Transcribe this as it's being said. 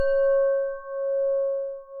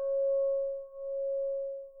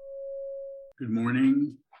Good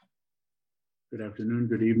morning, good afternoon,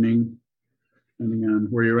 good evening, depending on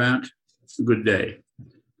where you're at. A good day.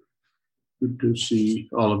 Good to see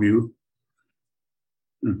all of you.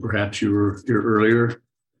 And perhaps you were here earlier.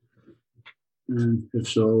 And if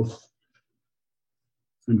so,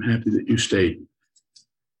 I'm happy that you stayed.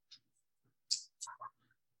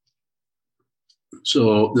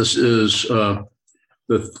 So this is the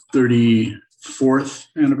 34th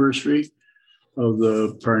anniversary of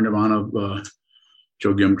the Parinirvana of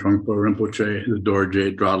Chogyam Trungpa Rinpoche. The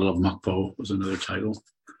Dorje Drawdal of Mokpo was another title.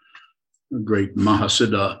 A great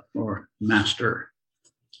Mahasiddha, or master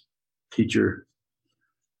teacher.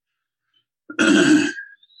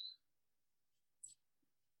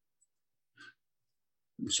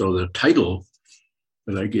 So the title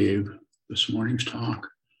that I gave this morning's talk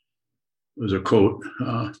was a quote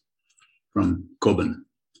from Kobun,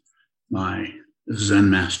 my Zen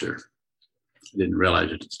master. I didn't realize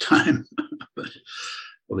it at the time, but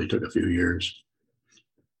it took a few years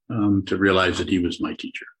to realize that he was my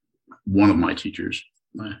teacher, one of my teachers,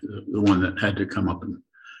 the one that had to come up and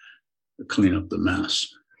clean up the mess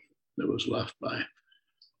that was left by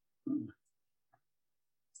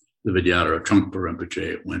the Vidyadhara Trungpa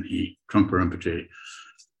Rinpoche when Trungpa Rinpoche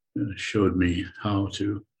showed me how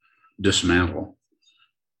to dismantle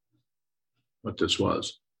what this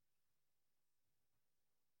was.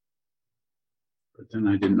 But then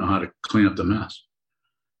I didn't know how to clean up the mess.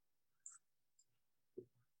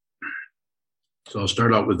 So I'll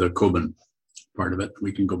start out with the Kobun part of it.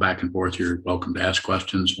 We can go back and forth. You're welcome to ask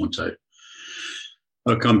questions once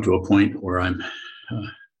I'll come to a point where I'm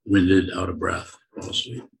winded, out of breath, fall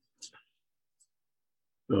asleep.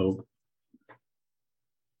 So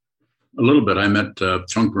a little bit, I met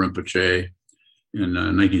Trungpa Rinpoche in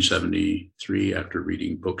 1973 after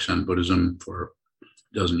reading books on Buddhism for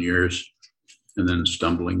a dozen years, and then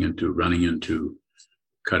running into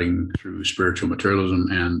cutting through spiritual materialism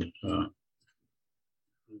and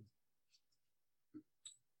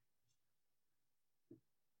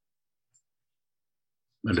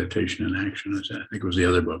Meditation in Action. I think it was the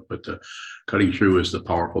other book, but Cutting Through is the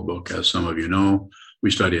powerful book, as some of you know. We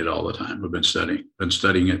study it all the time. We've been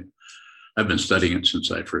studying it. I've been studying it since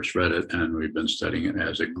I first read it, and we've been studying it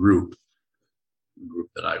as a group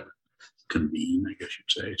that I convene, I guess you'd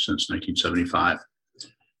say, since 1975,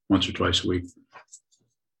 once or twice a week.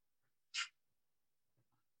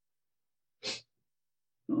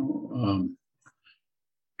 Trungpa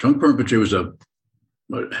Rinpoche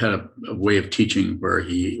had a way of teaching where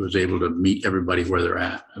he was able to meet everybody where they're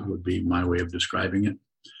at. That would be my way of describing it.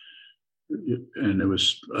 And it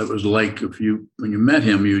was like when you met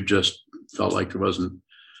him, you just felt like it was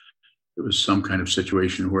some kind of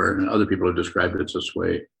situation where, and other people have described it this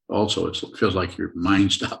way also, it feels like your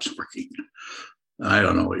mind stops working. I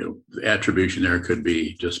don't know, the attribution there could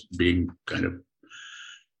be just being kind of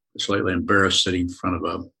slightly embarrassed sitting in front of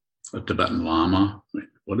a Tibetan Lama.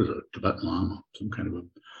 What is a Tibetan Lama? Some kind of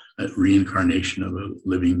a reincarnation of a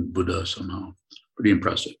living Buddha somehow. Pretty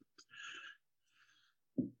impressive.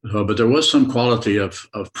 But there was some quality of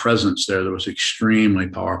presence there that was extremely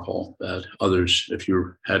powerful that others, if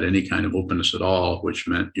you had any kind of openness at all, which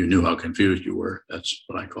meant you knew how confused you were, that's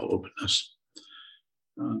what I call openness.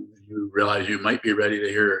 You realize you might be ready to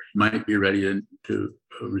hear, you might be ready to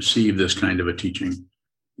receive this kind of a teaching.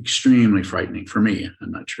 Extremely frightening for me.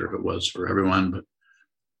 I'm not sure if it was for everyone, but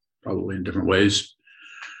probably in different ways.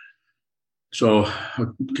 So I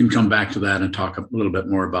can come back to that and talk a little bit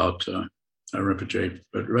more about Rinpoche.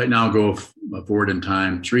 But right now, I'll go forward in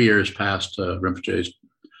time. 3 years past Rinpoche's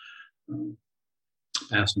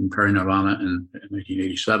passing Parinirvana in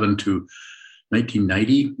 1987 to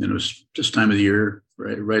 1990. And it was just time of the year,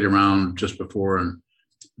 right around just before and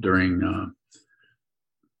during.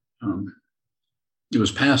 It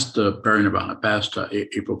was past Parinirvana, past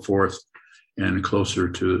April 4th, and closer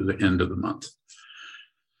to the end of the month.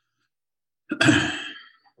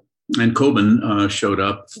 And Kobun showed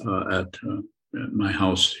up at my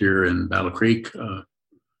house here in Battle Creek.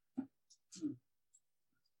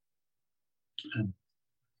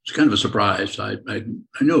 It's kind of a surprise. I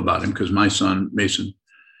knew about him because my son, Mason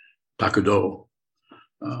Takudo,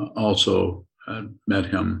 also had met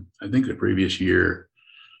him, I think the previous year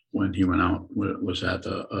when he went out, was at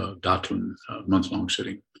a Datun month-long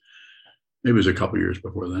sitting. Maybe it was a couple years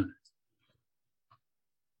before then.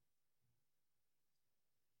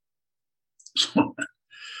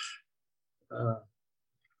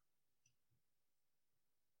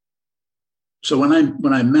 So when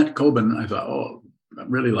I met Kobun, I thought, oh, I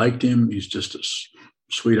really liked him. He's just a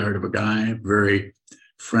sweetheart of a guy, very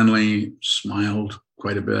friendly, smiled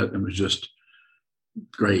quite a bit, and was just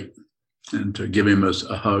great. And to give him a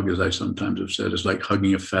hug, as I sometimes have said, is like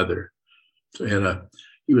hugging a feather. So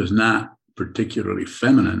he was not particularly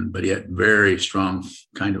feminine, but he had very strong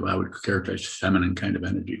kind of, I would characterize feminine kind of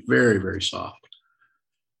energy, very, very soft.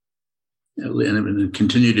 And it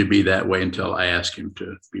continued to be that way until I asked him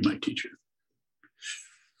to be my teacher.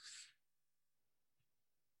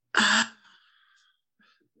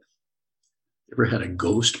 Ever had a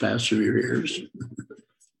ghost pass through your ears?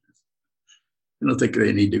 I don't think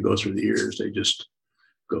they need to go through the ears. They just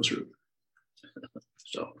go through.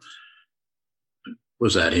 So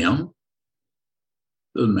was that him?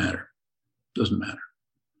 Doesn't matter. Doesn't matter.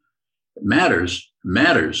 It matters.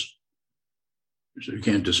 So you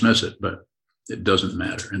can't dismiss it, but it doesn't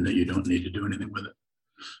matter, and that you don't need to do anything with it.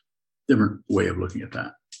 Different way of looking at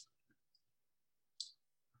that.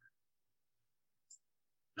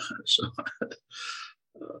 So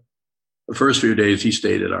the first few days he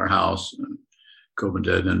stayed at our house, Kobun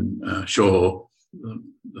did, and Shoho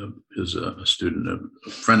is a student, a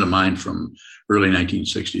friend of mine from early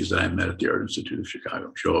 1960s that I met at the Art Institute of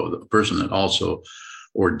Chicago. Shoho, the person that also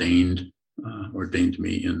ordained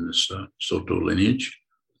me in this Soto lineage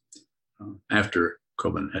after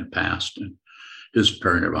Kobun had passed, and his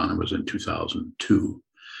parinirvana was in 2002.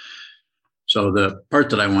 So the part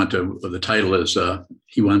that I want to, the title is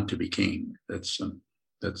 "He Wanted to Be King." That's an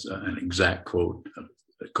exact quote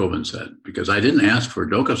that Kobun said, because I didn't ask for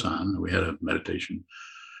Dokusan. We had a meditation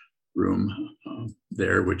room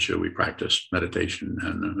there, which we practiced meditation,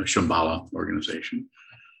 and a Shambhala organization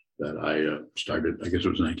that I started, I guess it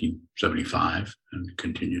was 1975, and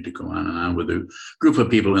continued to go on and on with a group of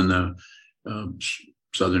people in the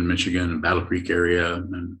southern Michigan and Battle Creek area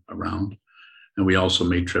and around. And we also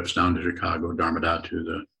made trips down to Chicago, Dharmadhatu,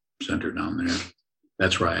 the center down there.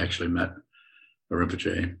 That's where I actually met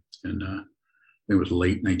Rinpoche, and it was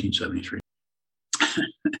late 1973.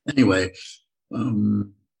 Anyway,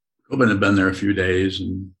 Kobun had been there a few days,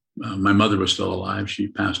 and my mother was still alive. She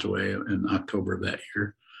passed away in October of that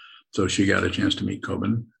year. So she got a chance to meet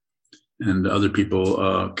Kobun, and other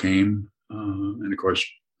people came. And of course,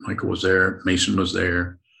 Michael was there, Mason was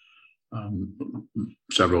there.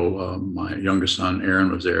 Several, my youngest son,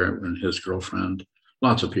 Aaron, was there, and his girlfriend.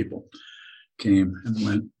 Lots of people came and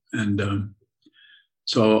went. And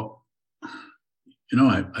so,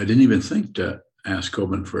 I didn't even think to ask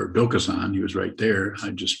Kobun for Dokusan. He was right there.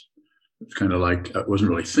 It's kind of like, I wasn't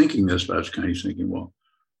really thinking this, but I was kind of thinking, well,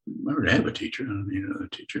 I already have a teacher. I don't need another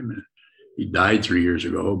teacher. I mean, he died 3 years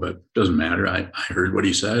ago, but it doesn't matter. I heard what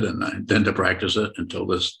he said, and I intend to practice it until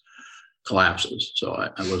this collapses. So I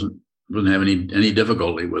wasn't having any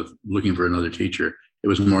difficulty with looking for another teacher. It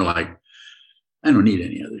was more like, I don't need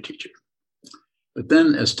any other teacher. But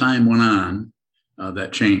then as time went on,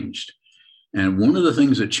 that changed. And one of the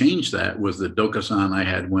things that changed that was the Dokusan I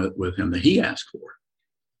had with him that he asked for.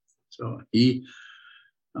 So he,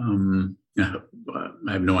 I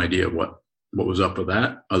have no idea what was up with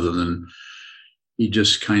that, other than he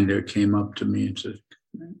just kind of came up to me and said,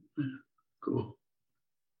 cool.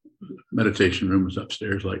 Meditation room was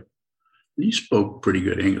upstairs. Like, he spoke pretty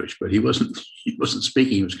good English, but he wasn't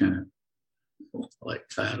speaking. He was kind of like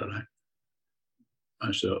that. And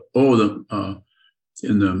I said,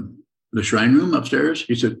 in the shrine room upstairs?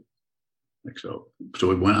 He said, like so. So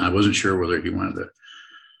we went. I wasn't sure whether he wanted to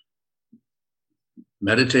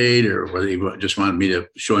meditate or whether he just wanted me to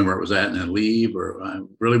show him where it was at and then leave, or I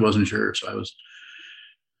really wasn't sure. So I was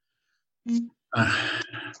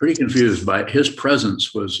pretty confused. By his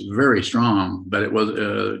presence was very strong, but it was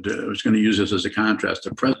I was going to use this as a contrast.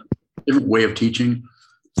 A different way of teaching.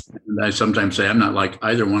 And I sometimes say I'm not like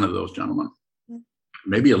either one of those gentlemen.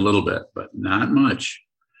 Maybe a little bit, but not much.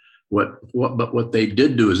 But what they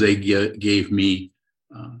did do is they gave me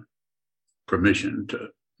permission to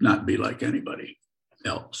not be like anybody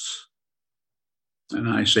else. And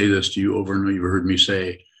I say this to you over and over. You've heard me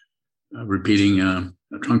say, repeating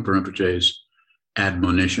Trungpa Rinpoche's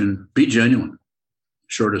admonition: be genuine.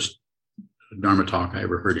 Shortest Dharma talk I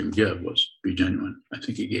ever heard him give was be genuine. I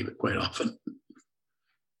think he gave it quite often.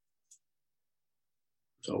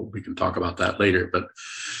 So we can talk about that later. But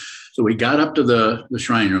so we got up to the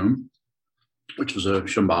shrine room, which was a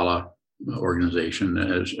Shambhala organization,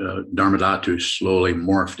 as Dharmadhatu slowly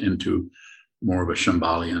morphed into more of a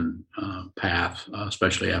Shambhalian path,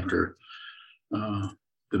 especially after the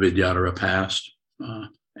Vidyadhara passed,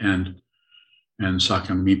 and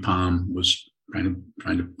Sakyam Mipam was trying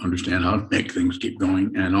to understand how to make things keep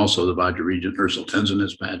going, and also the Vajra regent Ursel Tenzin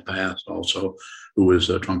had passed, also, who was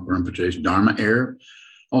Trungpa Rinpoche's Dharma heir.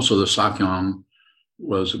 Also, the Sakyong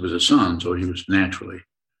was a son, so he was naturally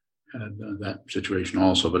had that situation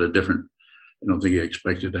also, but a different I don't think he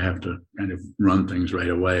expected to have to kind of run things right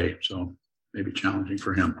away. So maybe challenging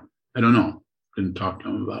for him. I don't know. Didn't talk to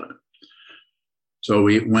him about it. So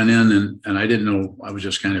we went in and I didn't know, I was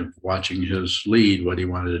just kind of watching his lead, what he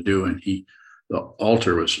wanted to do. And the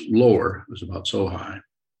altar was lower, it was about so high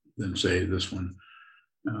than say this one.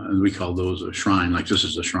 And we call those a shrine, like this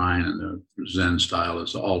is a shrine and the Zen style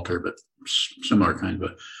is the altar, but similar kind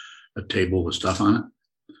of a table with stuff on it.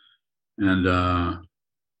 And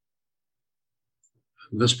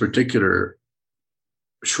this particular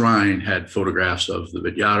shrine had photographs of the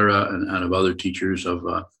Vidyadhara and of other teachers of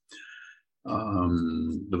the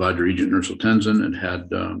Vajrayana Nursel Tenzin. It had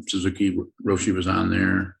Suzuki Roshi was on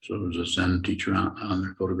there, so it was a Zen teacher on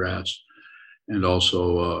their photographs. And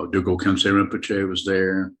also Dugyo Khyentse Rinpoche was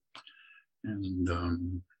there, and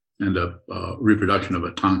a reproduction of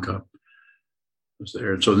a tanka was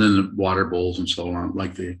there. And so then the water bowls and so on,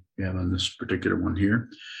 like they have on this particular one here.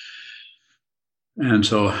 And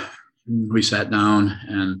so we sat down,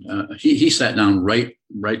 and he sat down right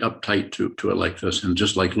up tight to it like this, and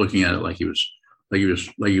just like looking at it like he was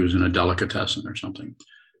in a delicatessen or something,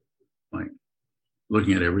 like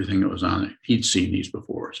looking at everything that was on it. He'd seen these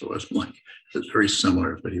before, so it was very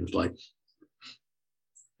similar, but he was like,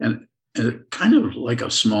 and kind of like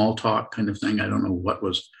a small talk kind of thing. I don't know what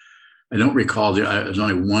was. I don't recall. There's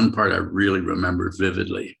only one part I really remember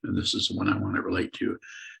vividly, and this is the one I want to relate to.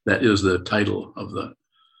 That is the title of the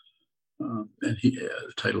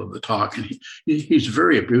title of the talk, and he was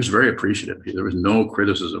very appreciative. There was no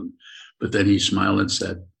criticism, but then he smiled and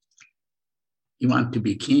said, "You want to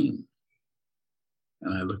be king?"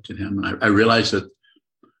 And I looked at him, and I realized that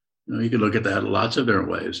you could look at that lots of different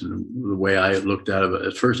ways. And the way I looked at it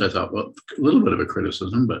at first, I thought, well, a little bit of a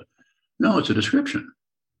criticism, but no, it's a description.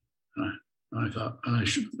 And I thought, and I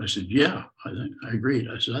said, yeah, I agreed.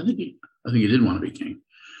 I said, I think he did want to be king.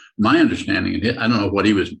 My understanding, and I don't know what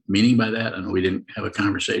he was meaning by that. I know we didn't have a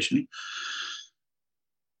conversation,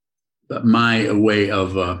 but my way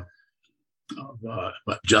of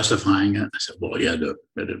justifying it, I said, well, he had to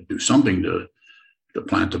do something to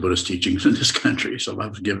plant the Buddhist teachings in this country. So I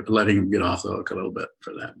was letting him get off the hook a little bit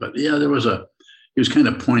for that. But yeah, he was kind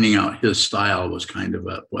of pointing out his style was kind of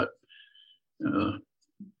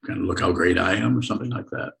kind of look how great I am or something like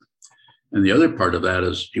that. And the other part of that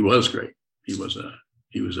is he was great. He was a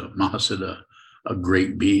Mahasiddha, a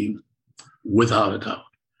great being, without a doubt.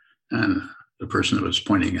 And the person that was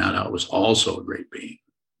pointing that out was also a great being.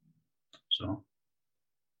 So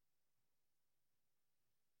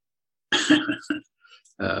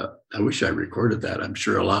I wish I recorded that. I'm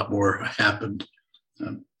sure a lot more happened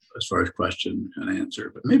as far as question and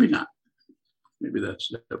answer, but maybe not. Maybe that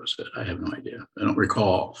was it. I have no idea. I don't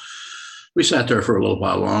recall. We sat there for a little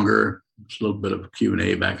while longer. It's a little bit of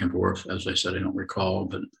Q&A back and forth. As I said, I don't recall,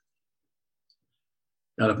 but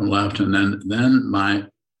got up and left. And then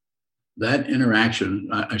that interaction,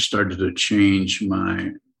 I started to change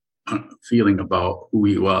my feeling about who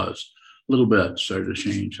he was. A little bit started to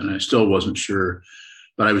change, and I still wasn't sure,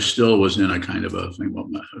 but I was in a kind of a thing. Well,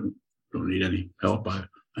 I don't need any help. I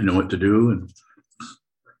know what to do, and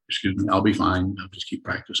excuse me, I'll be fine. I'll just keep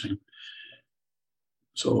practicing.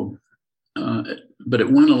 So, but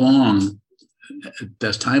it went along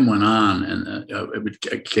as time went on, and it would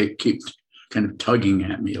keep kind of tugging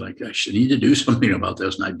at me like I should need to do something about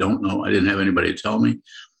this, and I don't know. I didn't have anybody to tell me.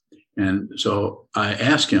 And so I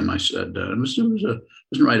asked him, I said, it wasn't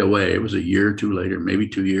right away. It was a year or two later, maybe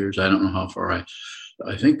 2 years. I don't know how far I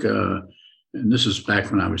think, and this is back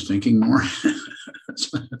when I was thinking more.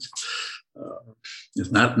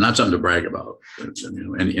 It's not something to brag about.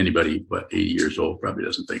 Anybody, 80 years old probably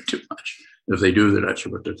doesn't think too much. If they do, they're not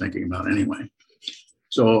sure what they're thinking about anyway.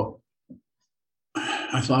 So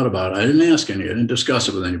I thought about it. I didn't ask I didn't discuss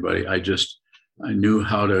it with anybody. I knew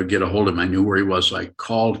how to get a hold of him. I knew where he was. So I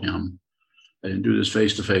called him. I didn't do this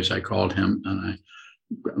face to face. I called him and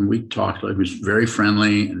we talked. He was very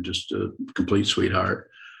friendly and just a complete sweetheart.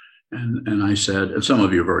 And I said, and some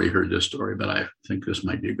of you have already heard this story, but I think this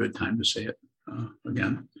might be a good time to say it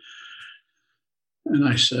again. And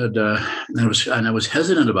I said, and I was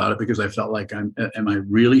hesitant about it because I felt like, am I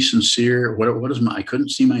really sincere? What is I couldn't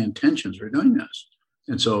see my intentions for doing this.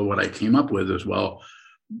 And so what I came up with is, well,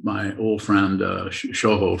 my old friend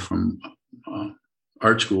Shoho from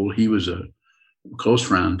art school, he was a close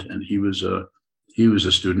friend, and he was a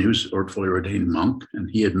student. He was a fully ordained monk, and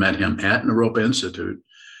he had met him at Naropa Institute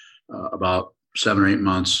about 7 or 8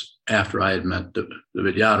 months after I had met the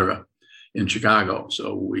Vidyadhara in Chicago.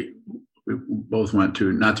 So we both went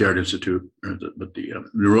to not the Art Institute, but the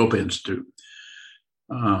Naropa Institute.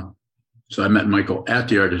 So I met Michael at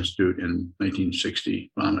the Art Institute in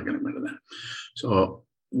 1960. Well, I'm not going to go into that. So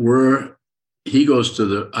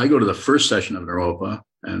I go to the first session of Naropa,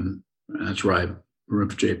 and that's where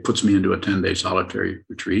Rinpoche puts me into a 10-day solitary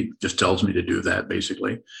retreat, just tells me to do that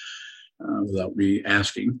basically, without me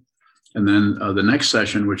asking. And then the next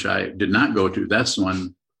session, which I did not go to, that's the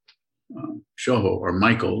one Shoho, or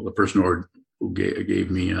Michael, the person who gave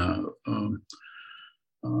me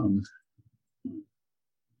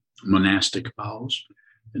monastic vows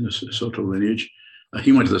in the Soto lineage.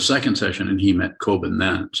 He went to the second session and he met Kobun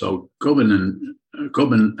then. So Kobun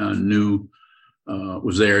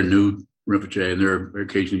was there, knew Rinpoche, and there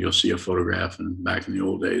occasionally you'll see a photograph and back in the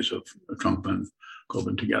old days of Trungpa and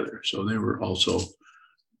Kobun together. So they were also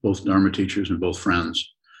both Dharma teachers and both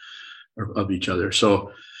friends of each other.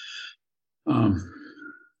 So where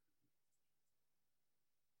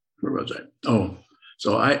was I? Oh,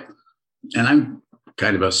 so I'm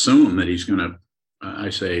kind of assume that he's going to, I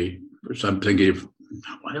say, I'm thinking,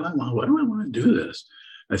 why do I want to do this?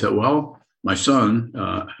 I thought, well, my son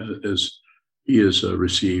has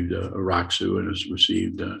received a Raksu and has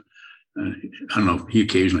received, I don't know, he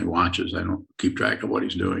occasionally watches. I don't keep track of what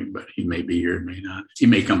he's doing, but he may be here, may not. He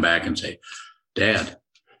may come back and say, Dad,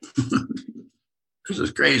 this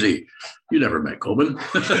is crazy. You never met Kobun.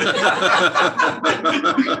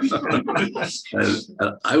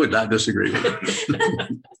 I would not disagree with it.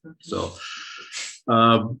 So,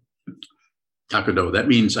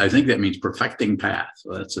 Takudo, I think that means perfecting path.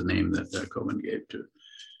 So that's the name that Kobun gave to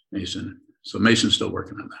Mason. So Mason's still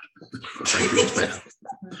working on that. Perfecting his path.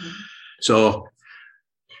 So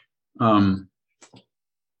I'm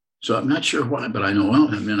not sure why, but I know, well,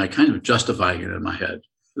 I mean, I kind of justifying it in my head.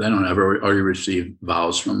 Then I've already received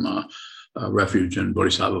vows from Refuge and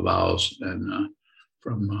Bodhisattva vows, and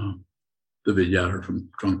from the Vidyadhara from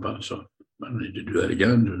Trungpa. So I don't need to do that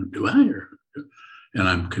again. Do I? And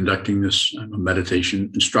I'm conducting this. I'm a meditation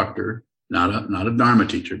instructor, not a Dharma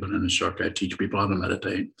teacher, but an instructor. I teach people how to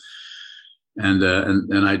meditate. And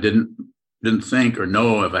I didn't think or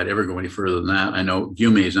know if I'd ever go any further than that. I know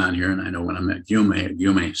Gyume is on here, and I know when I met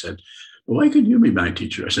Gyume said, well, why could you be my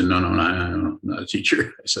teacher? I said, no, I'm not a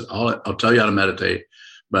teacher. I said, I'll tell you how to meditate,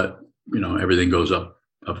 but everything goes up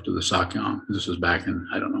to the Sakyong. This was back in,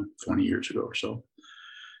 20 years ago or so.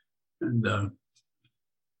 And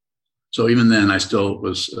so even then, I still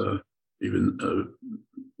was even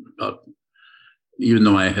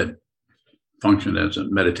though I had functioned as a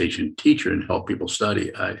meditation teacher and helped people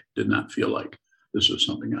study, I did not feel like this was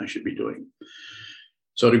something I should be doing.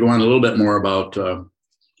 So to go on a little bit more about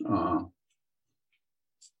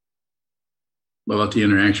the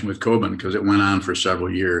interaction with Kobun, because it went on for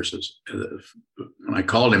several years. When I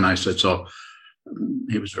called him, I said, so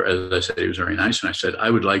he was, as I said, he was very nice. And I said,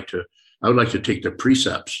 I would like to take the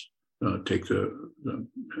precepts, I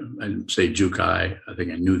didn't say Jukai. I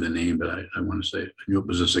think I knew the name, but I want to say, I knew it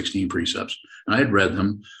was the 16 precepts. And I had read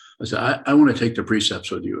them. I said, I want to take the precepts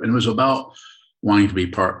with you. And it was about wanting to be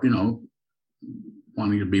part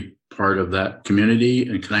of that community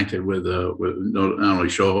and connected with not only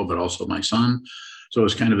Shoho, but also my son. So it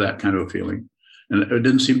was kind of that kind of a feeling. And it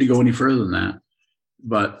didn't seem to go any further than that,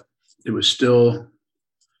 but it was still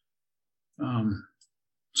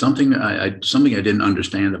something I didn't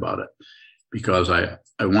understand about it, because I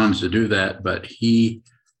wanted to do that, but he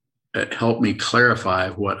helped me clarify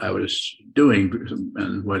what I was doing.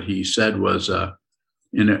 And what he said was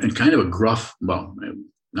in kind of a gruff, well,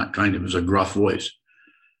 not kind of, it was a gruff voice.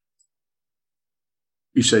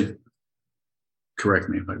 He said, correct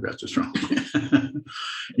me if I got this wrong.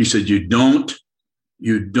 He said, you don't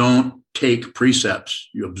take precepts,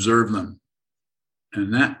 you observe them.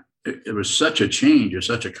 And that, it was such a change, or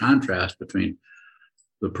such a contrast between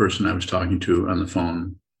the person I was talking to on the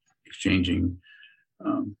phone, exchanging,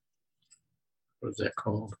 what is that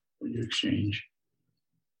called? When you exchange,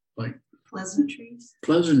 like pleasantries.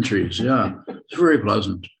 Pleasantries, yeah. It's very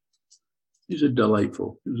pleasant. He was a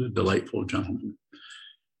delightful gentleman.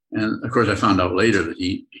 And of course, I found out later that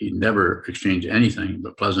he never exchanged anything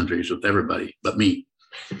but pleasantries with everybody but me.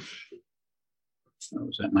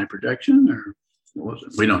 Was that my projection, or what was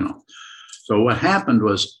it? We don't know. So what happened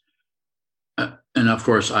was, and of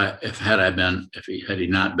course, had he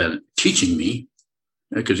not been teaching me,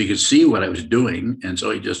 because he could see what I was doing, and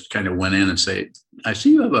so he just kind of went in and said, "I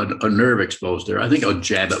see you have a nerve exposed there. I think I'll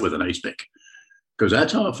jab it with an ice pick," because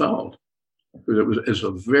that's how it felt. It was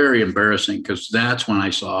a very embarrassing, because that's when I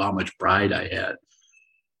saw how much pride I had.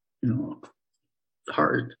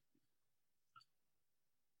 Hard.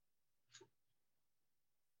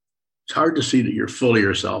 It's hard to see that you're fully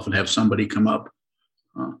yourself and have somebody come up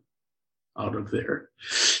out of there.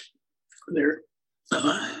 they're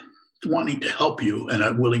wanting to help you and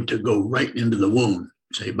are willing to go right into the wound.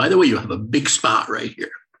 Say, by the way, you have a big spot right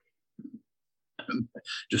here.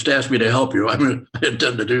 Just ask me to help you. I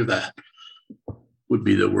intend to do that, would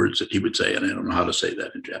be the words that he would say. And I don't know how to say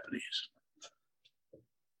that in Japanese.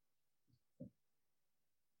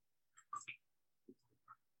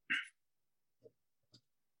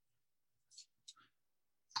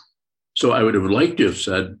 So I would have liked to have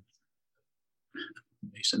said,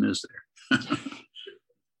 Mason is there.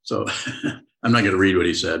 So I'm not going to read what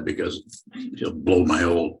he said because he'll blow my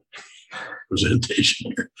whole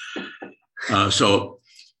presentation here. So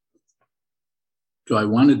I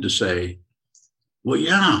wanted to say, well,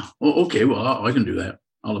 yeah, oh, okay, well, I can do that.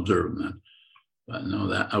 I'll observe him then. But no,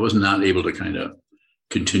 that I was not able to kind of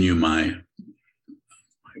continue my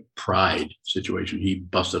pride situation. He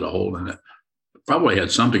busted a hole in it. Probably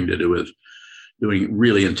had something to do with doing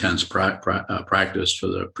really intense practice for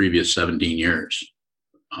the previous 17 years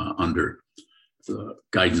under the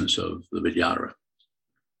guidance of the Vidyadhara.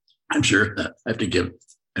 I'm sure that I have to give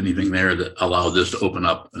anything there that allowed this to open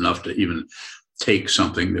up enough to even take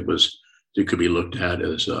something that could be looked at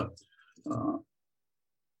as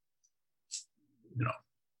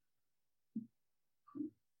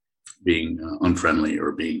being unfriendly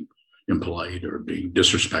or being impolite or being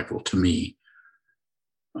disrespectful to me,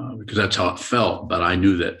 because that's how it felt. But I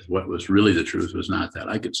knew that what was really the truth was not that.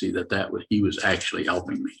 I could see that he was actually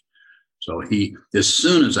helping me. So as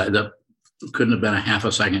soon as that couldn't have been a half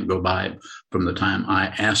a second go by from the time I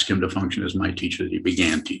asked him to function as my teacher that he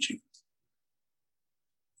began teaching.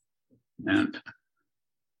 And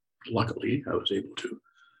luckily, I was able to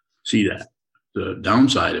see that. The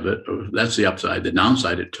downside of it, that's the upside. The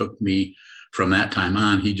downside, it took me from that time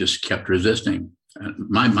on, he just kept resisting.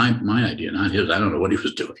 My idea, not his. I don't know what he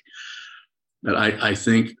was doing. But I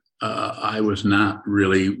think I was not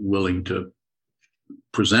really willing to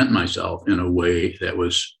present myself in a way that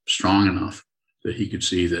was strong enough that he could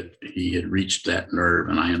see that he had reached that nerve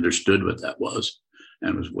and I understood what that was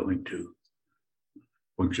and was willing to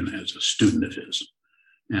function as a student of his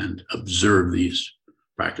and observe these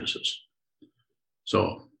practices.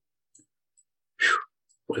 So,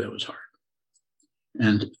 boy, that was hard.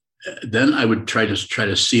 And then I would try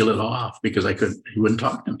to seal it off because he wouldn't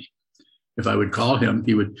talk to me. If I would call him,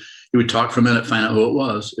 he would talk for a minute, find out who it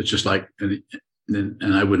was. It's just like,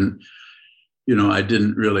 and I wouldn't, I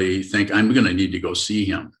didn't really think I'm going to need to go see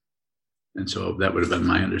him. And so that would have been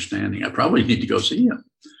my understanding. I probably need to go see him,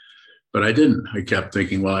 but I didn't. I kept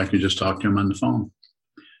thinking, well, I could just talk to him on the phone.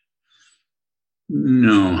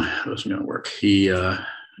 No, it wasn't going to work. He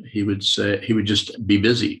would just be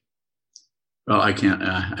busy. Well, I can't,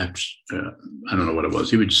 I don't know what it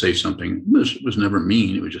was. He would say something. It was never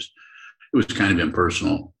mean. It was kind of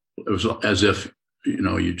impersonal. It was as if,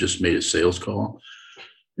 you just made a sales call.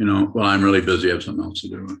 Well, I'm really busy. I have something else to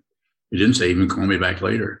do. He didn't say even call me back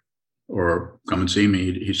later or come and see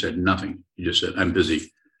me. He said nothing. He just said, I'm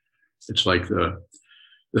busy. It's like the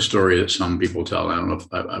story that some people tell. I don't know if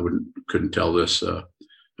I couldn't tell this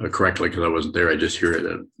correctly because I wasn't there. I just hear it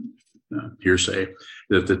hearsay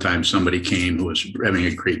that at the time somebody came who was having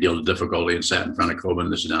a great deal of difficulty and sat in front of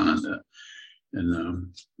Kobun. This is down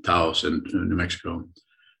in Taos in New Mexico,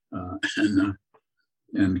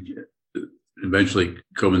 and eventually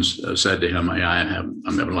Kobun said to him,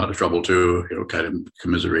 I'm having a lot of trouble too, kind of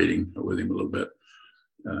commiserating with him a little bit.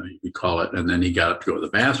 You call it, and then he got up to go to the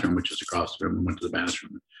bathroom, which is across the room, and went to the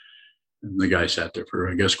bathroom. And the guy sat there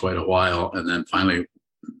for, I guess, quite a while, and then finally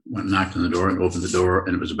went and knocked on the door and opened the door,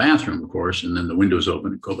 and it was a bathroom, of course, and then the window was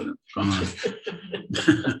open, and Kobun had gone.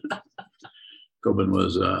 Kobun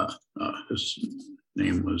was,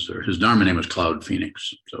 his Dharma name was Cloud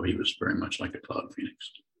Phoenix, so he was very much like a Cloud Phoenix.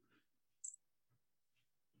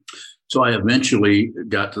 So I eventually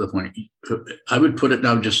got to the point, I would put it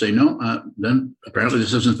down, just say, no, then apparently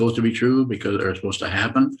this isn't supposed to be true because they're supposed to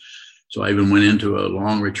happen. So I even went into a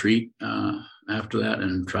long retreat after that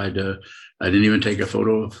and I didn't even take a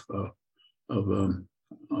photo of him.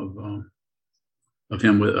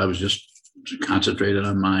 I was just concentrated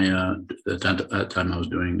on my, at that time I was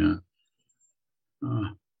doing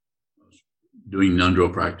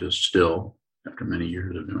Nandro practice still after many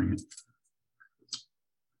years of doing it.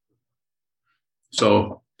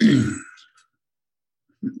 So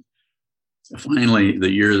finally,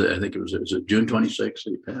 the year that I think it was June 26th that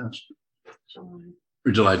he passed, or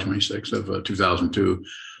July 26th of 2002.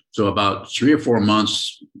 So about 3 or 4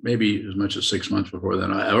 months, maybe as much as 6 months before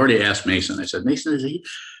then, I already asked Mason. I said, Mason, does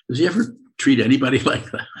he ever treat anybody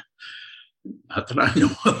like that? Not that I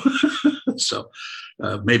know of. So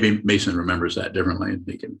Maybe Mason remembers that differently, and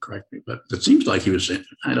he can correct me. But it seems like he was saying,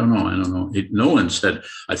 "I don't know. No one said,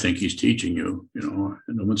 I think he's teaching you. And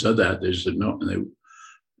no one said that. They just said no, and they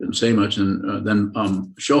didn't say much. And then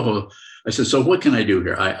Shoho, I said, so what can I do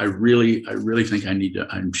here? I really think I need to.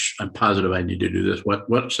 I'm positive I need to do this.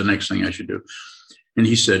 What's the next thing I should do? And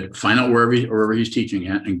he said, find out wherever he's teaching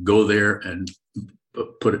at, and go there and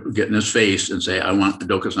get in his face and say, I want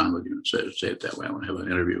Doka-san with you. Say it that way. I want to have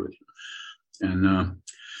an interview with you. And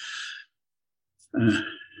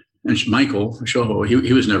Michael Shoho,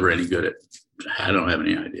 he was never any good at. I don't have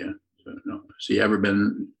any idea. So, no. Has he ever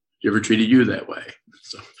treated you that way?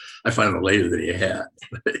 So I found out later that he had.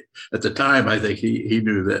 At the time, I think he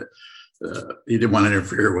knew that he didn't want to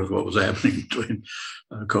interfere with what was happening between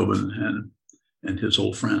Kobun and his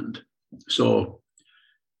old friend. So.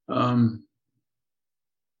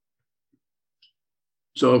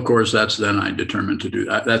 So of course, then I determined to do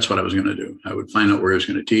that. That's what I was going to do. I would find out where he was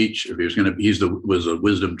going to teach. If he was going to, was a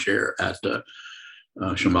wisdom chair at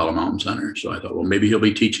Shambhala Mountain Center. So I thought, well, maybe he'll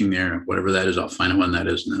be teaching there. Whatever that is, I'll find out when that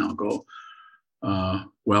is, and then I'll go.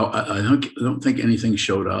 Well, I don't think anything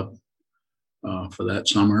showed up for that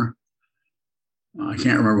summer. I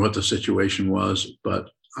can't remember what the situation was,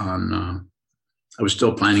 but I was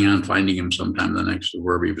still planning on finding him sometime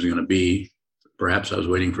wherever he was going to be. Perhaps I was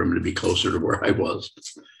waiting for him to be closer to where I was.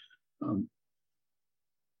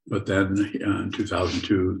 But then in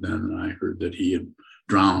 2002, then I heard that he had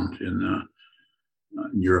drowned in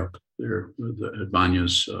Europe there at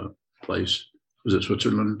Vanya's place. Was it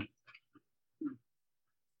Switzerland?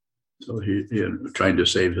 So he had tried to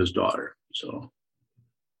save his daughter. So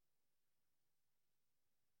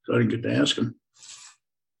I didn't get to ask him.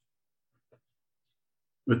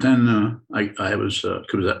 But then I was,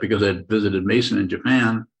 because I had visited Mason in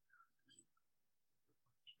Japan,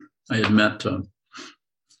 I had met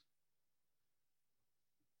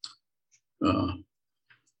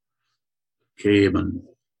Kabe and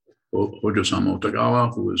Hojo-sama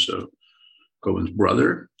Otagawa, who was Kobun's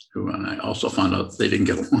brother, and I also found out they didn't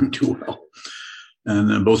get along too well. And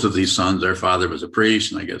then both of these sons, their father was a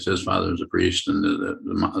priest, and I guess his father was a priest, and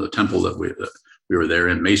the temple that we were there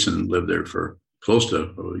in, Mason lived there for close to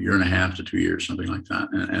a year and a half to 2 years, something like that.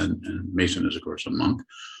 And Mason is, of course, a monk.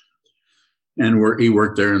 And he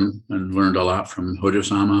worked there and learned a lot from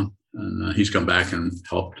Hojo-sama. And he's come back and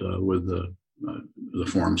helped with the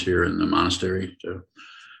forms here in the monastery to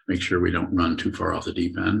make sure we don't run too far off the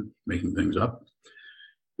deep end, making things up.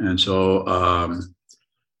 And so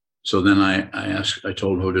then I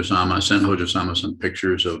told Hojo-sama, I sent Hojo-sama some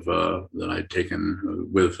pictures of that I'd taken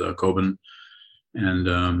with Kobun.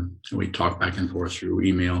 And we talked back and forth through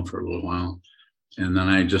email for a little while. And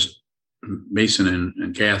then Mason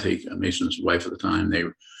and Kathy, Mason's wife at the time,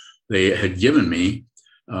 they had given me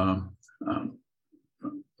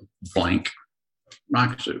blank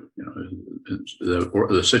rakusu.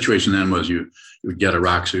 The situation then was you would get a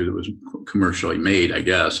rakusu that was commercially made, I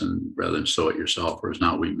guess, and rather than sew it yourself, whereas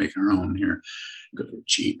now we make our own here because we're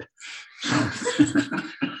cheap.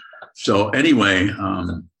 So anyway,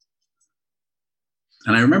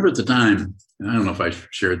 and I remember at the time, and I don't know if I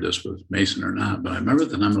shared this with Mason or not, but I remember at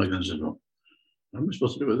the time, I said, well, what am I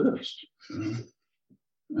supposed to do with this?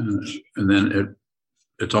 And then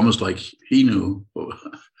it's almost like he knew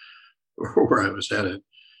where I was headed.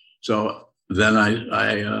 So then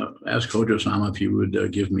I asked Hojo-sama if he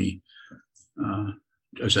would give me, I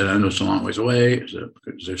said, I know it's a long ways away. Is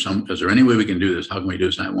there any way we can do this? How can we do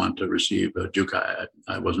this? And I want to receive jukai.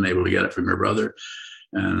 I wasn't able to get it from your brother.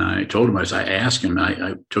 And I told him, I asked him,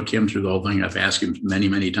 I took him through the whole thing. I've asked him many,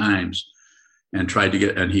 many times and tried to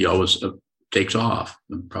get, and he always takes off.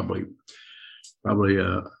 And probably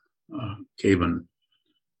Kaven,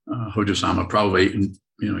 Hojo-sama, probably, he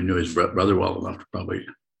knew his brother well enough to probably,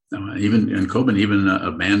 Kobun even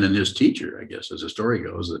abandoned his teacher, I guess, as the story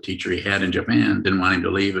goes. The teacher he had in Japan didn't want him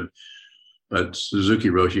to leave. But Suzuki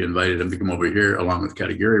Roshi invited him to come over here along with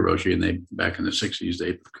Katagiri Roshi. And they, back in the 60s,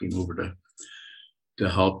 they came over to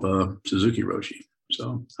help Suzuki Roshi,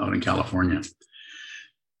 so out in California.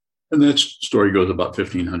 And that story goes about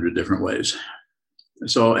 1,500 different ways.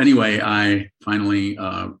 So anyway, I finally,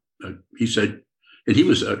 he said, and he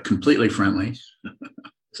was completely friendly.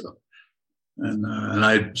 And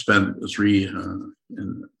I'd spent in the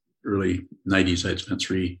early 90s, I'd spent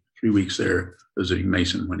three weeks there visiting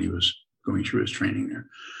Mason when he was going through his training there.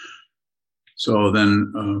 So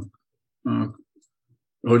then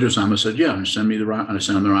Hojo-sama said, yeah, send me the rock. I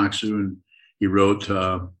sent him the rakusu, and he wrote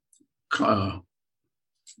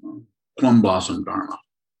Plum Blossom Dharma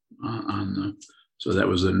so that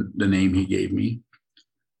was the name he gave me.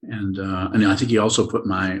 And I think he also put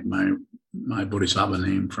my my Bodhisattva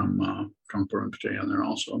name from Trungpa Rinpoche on there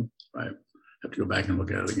also. I have to go back and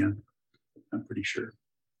look at it again. I'm pretty sure.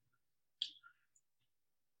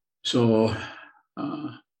 So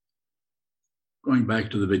going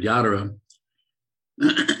back to the Vidyadhara,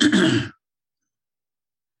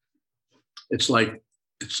 it's like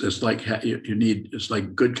it's like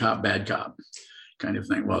good cop, bad cop kind of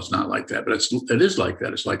thing. Well, it's not like that, but it is like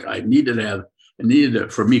that. It's like I needed to,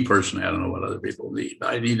 for me personally, I don't know what other people need,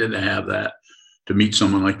 but I needed to have that to meet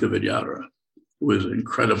someone like the Vidyadhara, who was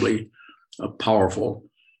incredibly powerful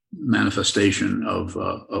manifestation of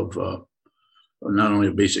not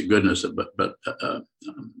only basic goodness, but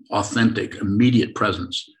authentic, immediate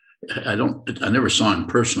presence. I never saw him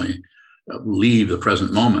personally leave the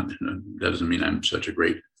present moment. That doesn't mean I'm such a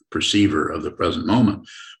great perceiver of the present moment,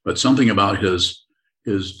 but something about his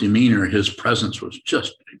demeanor, his presence was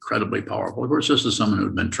just incredibly powerful. Of course, this is someone who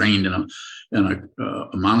had been trained in a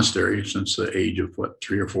monastery since the age of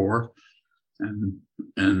 3 or 4, and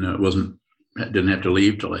didn't have to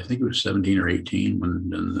leave till I think it was 17 or 18.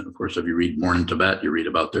 When, of course, if you read Morning Tibet, you read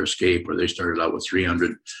about their escape, where they started out with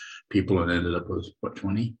 300 people and ended up with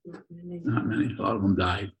 20? Not many. A lot of them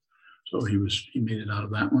died. So he made it out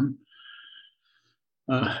of that one.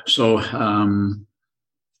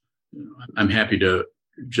 I'm happy to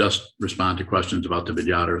just respond to questions about the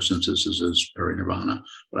Vidyadhara, since this is his parinirvana.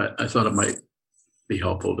 But I thought it might be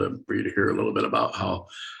helpful for you to hear a little bit about how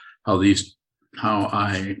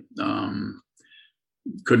I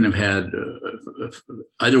couldn't have had, if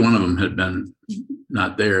either one of them had been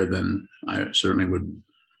not there, then I certainly wouldn't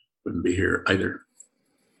be here either.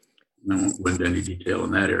 I won't go into any detail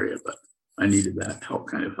in that area, but I needed that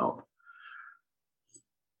kind of help.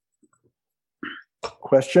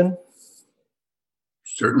 Question?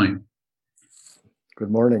 Certainly. Good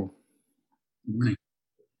morning. Good morning.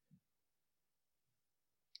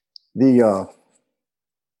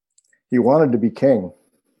 He wanted to be king.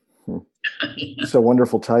 It's a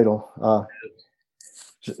wonderful title.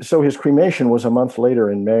 So his cremation was a month later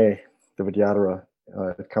in May, the Vidyadhara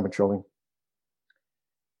at Kamacholing.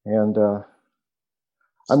 And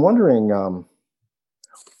I'm wondering,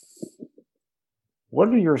 what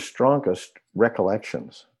are your strongest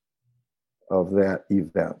recollections of that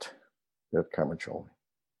event at Kamacholing?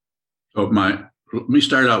 So let me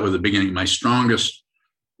start out with the beginning. My strongest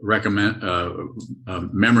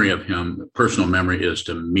memory of him, personal memory, is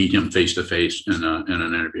to meet him face to face in an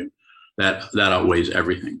interview. That outweighs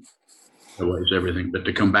everything. But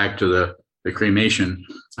to come back to the cremation,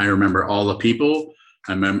 I remember all the people.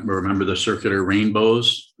 I remember the circular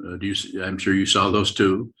rainbows. I'm sure you saw those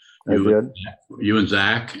too. I did. You and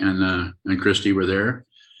Zach and Christy were there.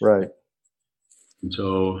 Right. And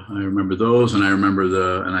so I remember those, and I remember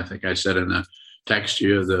and I think I said in the text to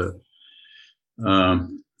you,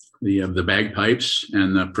 the bagpipes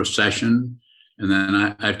and the procession. And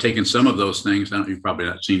then I've taken some of those things. Now, you've probably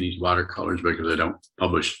not seen these watercolors because I don't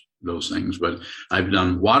publish those things, but I've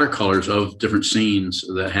done watercolors of different scenes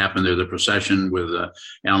that happened there. The procession with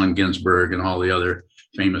Allen Ginsberg and all the other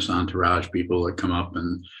famous entourage people that come up,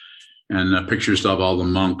 and pictures of all the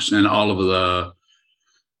monks and all of the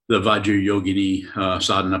Vajra Yogini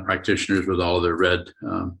sadhana practitioners with all of their red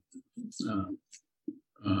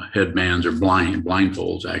headbands or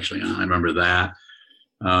blindfolds actually. I remember that.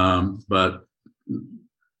 But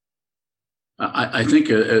I think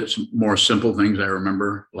it's more simple things I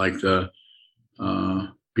remember, like the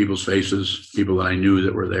people's faces, people that I knew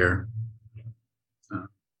that were there.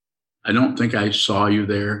 I don't think I saw you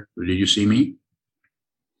there. Did you see me?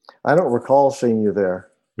 I don't recall seeing you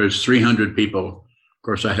there. There's 300 people. Of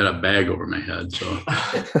course, I had a bag over my head, so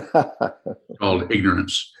it's called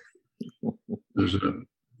ignorance. There's a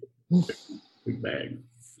big bag.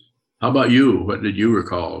 How about you? What did you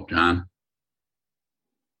recall, John?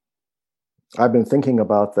 I've been thinking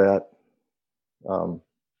about that the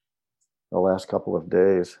last couple of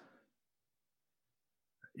days.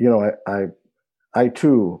 You know, I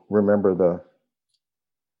too remember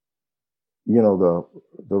the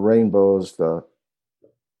rainbows.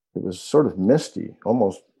 It was sort of misty,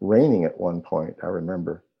 almost raining at one point, I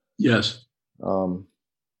remember. Yes.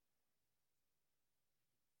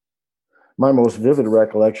 My most vivid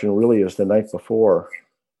recollection really is the night before,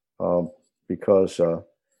 because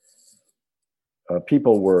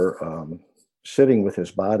people were sitting with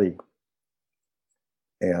his body,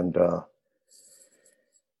 and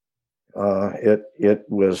it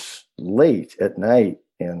was late at night,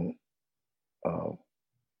 and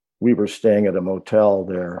we were staying at a motel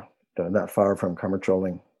there, not far from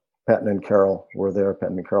Kamacholing. Patton and Carol were there.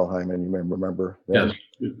 Patton and Carol Hyman, you may remember them.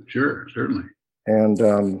 Yes, sure, certainly.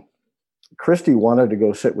 And Christy wanted to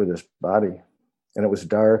go sit with his body, and it was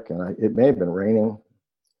dark, and it may have been raining,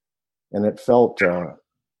 and it felt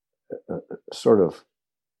sort of,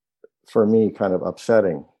 for me, kind of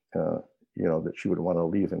upsetting, that she would want to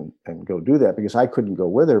leave and go do that, because I couldn't go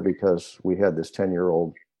with her because we had this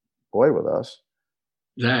 10-year-old boy with us,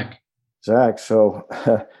 Zach.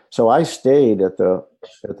 So I stayed at the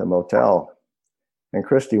motel, and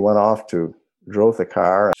Christy went off drove the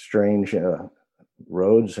car, strange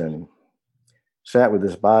roads, and sat with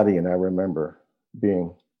his body. And I remember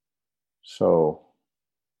being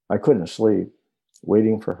I couldn't sleep,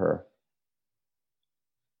 waiting for her.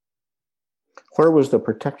 Where was the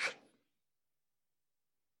protection?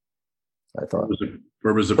 I thought.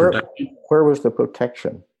 Where was the protection? Where was the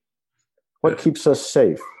protection? What keeps us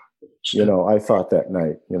safe? I thought that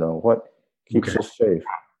night, what keeps us safe?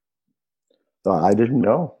 I didn't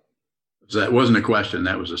know. So that wasn't a question.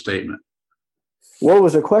 That was a statement. Well, it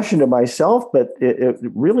was a question to myself, but it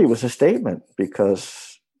really was a statement,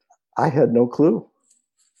 because I had no clue.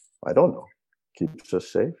 I don't know. Keeps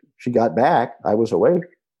us safe. She got back. I was awake.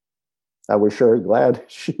 I was sure glad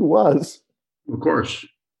she was. Of course.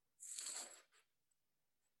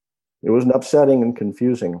 It was an upsetting and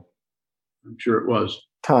confusing. I'm sure it was.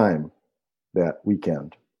 Time that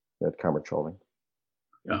weekend at Kamercholing.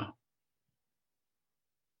 Yeah.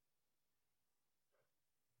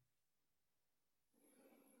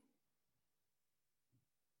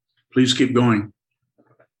 Please keep going.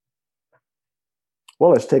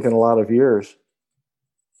 Well, it's taken a lot of years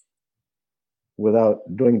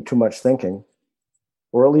without doing too much thinking,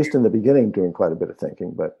 or at least in the beginning doing quite a bit of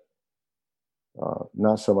thinking, but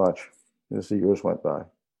not so much as the years went by.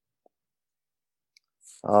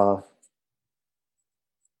 To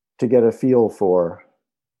get a feel for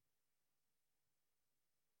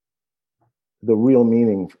the real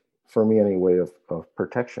meaning, for me anyway, of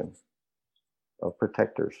protection, of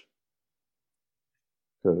protectors.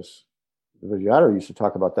 Because Vidyadhara used to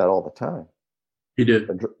talk about that all the time. He did.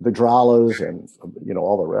 The Dralas and,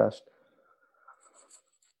 all the rest.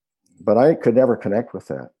 But I could never connect with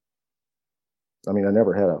that. I mean, I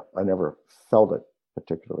never felt it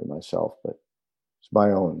particularly myself, but it's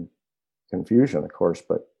my own confusion, of course.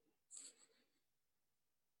 But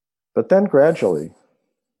then gradually,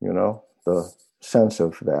 the sense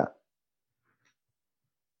of that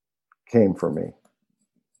came for me.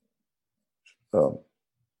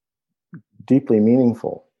 Deeply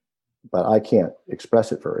meaningful, but I can't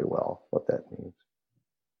express it very well, what that means.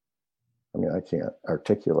 I mean, I can't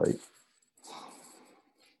articulate.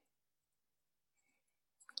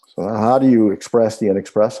 So how do you express the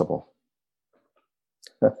inexpressible?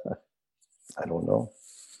 I don't know.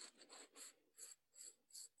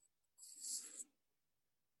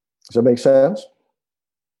 Does that make sense?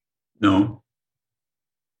 No.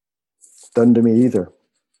 Doesn't to me either.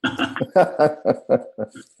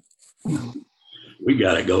 We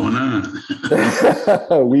got it going on.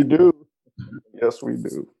 We do. Yes, we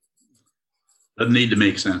do. Doesn't need to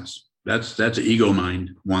make sense. That's ego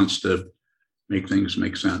mind wants to make things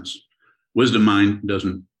make sense. Wisdom mind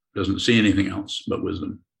doesn't see anything else but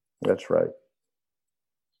wisdom. That's right.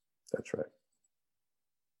 That's right.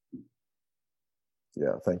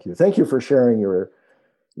 Yeah, thank you. Thank you for sharing your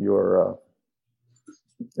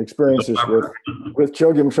experiences with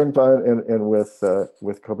Chogyam Trungpa and with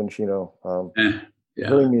Kobun Chino. Yeah.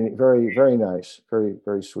 Very, very nice. Very,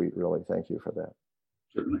 very sweet, really. Thank you for that.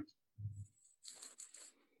 Certainly.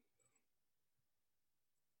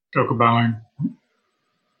 Choka bowing.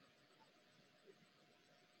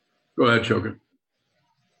 Go ahead, Choka.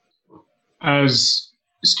 As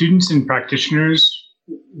students and practitioners,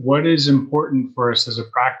 what is important for us as a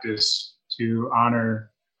practice to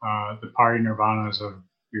honor the parinirvanas of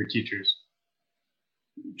your teachers?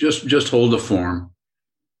 Just hold the form.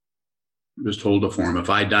 Just hold the form. If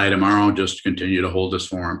I die tomorrow, just continue to hold this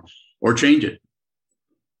form or change it.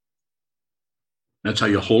 That's how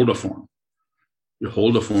you hold a form. You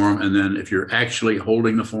hold the form, and then if you're actually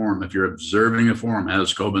holding the form, if you're observing the form,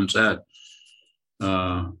 as Kobun said,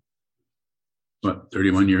 31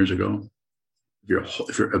 years ago,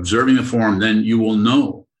 if you're observing the form, then you will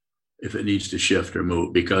know if it needs to shift or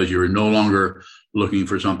move, because you're no longer looking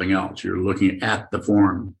for something else. You're looking at the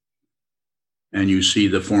form, and you see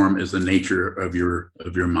the form as the nature of your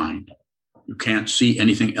mind. You can't see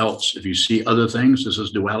anything else. If you see other things, this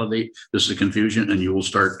is duality, this is confusion, and you will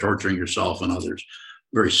start torturing yourself and others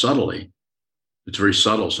very subtly. It's very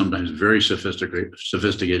subtle, sometimes very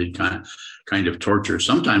sophisticated kind of torture,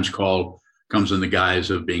 sometimes comes in the guise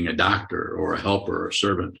of being a doctor or a helper or a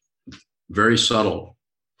servant. Very subtle.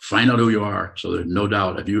 Find out who you are, so there's no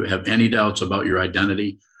doubt. If you have any doubts about your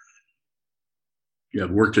identity, You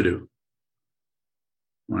have work to do.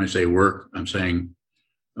 When I say work, I'm saying,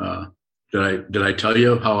 did I tell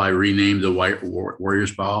you how I renamed the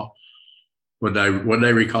Warriors Vow? What did I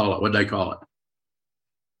recall it? What did I call it?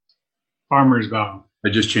 Farmer's vow. I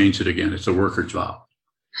just changed it again. It's a worker's vow.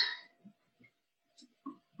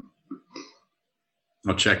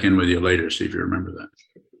 I'll check in with you later, see if you remember that.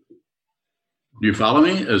 Do you follow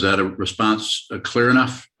me? Is that a response clear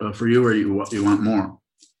enough for you, or you want more?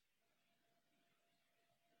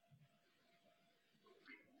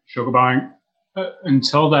 Shokabang,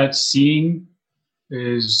 until that seeing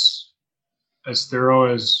is as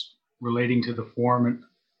thorough as relating to the form and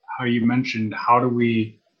how you mentioned, how do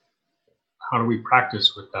we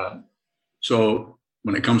practice with that? So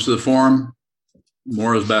when it comes to the form,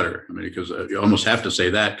 more is better. I mean, because you almost have to say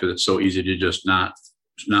that, because it's so easy to just not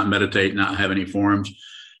meditate, not have any forms,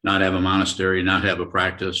 not have a monastery, not have a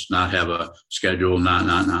practice, not have a schedule,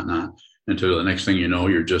 not. Until the next thing you know,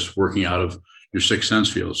 you're just working out of your sixth sense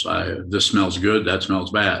feels. This smells good, that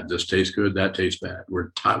smells bad. This tastes good, that tastes bad.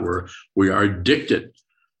 We are addicted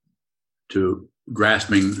to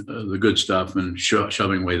grasping the good stuff and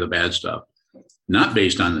shoving away the bad stuff. Not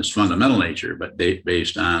based on this fundamental nature, but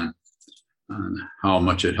based on how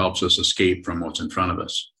much it helps us escape from what's in front of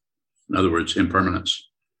us. In other words, impermanence.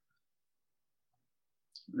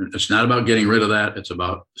 It's not about getting rid of that. It's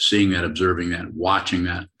about seeing that, observing that, watching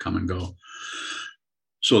that come and go.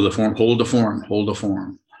 So the form, hold the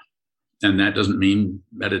form. And that doesn't mean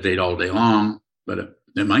meditate all day long, but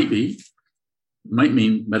it might be. It might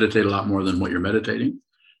mean meditate a lot more than what you're meditating.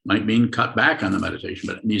 Might mean cut back on the meditation,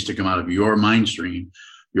 but it needs to come out of your mind stream,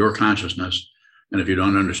 your consciousness. And if you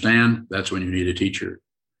don't understand, that's when you need a teacher.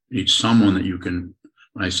 You need someone that you can,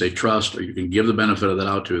 when I say trust, or you can give the benefit of the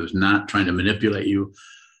doubt to, is not trying to manipulate you,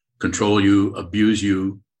 control you, abuse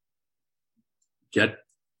you, get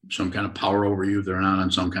some kind of power over you. They're not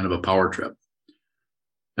on some kind of a power trip.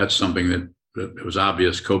 That's something that it was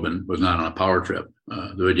obvious Kobun was not on a power trip.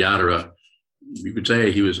 The Vidyadhara, you could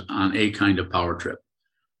say he was on a kind of power trip.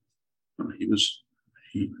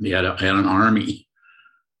 He had an army,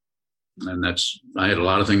 and I had a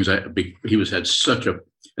lot of things. He had such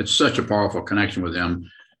a powerful connection with him.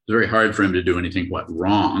 It was very hard for him to do anything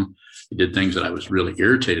wrong. He did things that I was really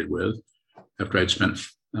irritated with. After I'd spent,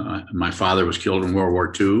 my father was killed in World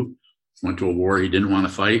War II. Went to a war he didn't want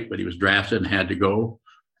to fight, but he was drafted and had to go.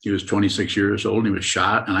 He was 26 years old. And he was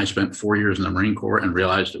shot, and I spent 4 years in the Marine Corps and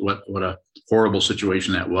realized what a horrible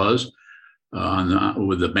situation that was.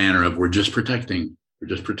 With the banner of "We're just protecting."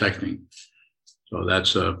 So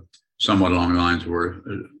that's somewhat along the lines where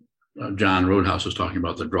John Roadhouse was talking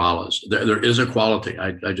about the dralas. There is a quality.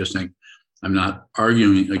 I just think I'm not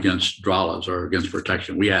arguing against dralas or against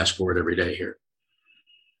protection. We ask for it every day here.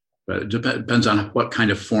 But it depends on what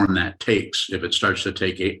kind of form that takes. If it starts to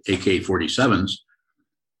take AK-47s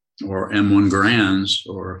or M1 Garands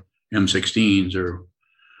or M16s or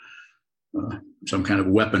some kind of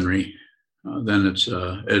weaponry, then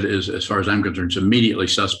it is, as far as I'm concerned, it's immediately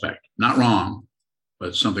suspect. Not wrong,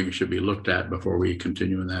 but something that should be looked at before we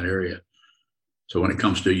continue in that area. So when it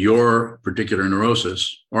comes to your particular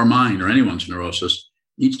neurosis, or mine, or anyone's neurosis,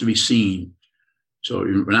 it needs to be seen. So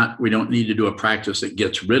we don't need to do a practice that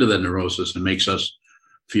gets rid of the neurosis and makes us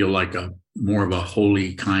feel like more of a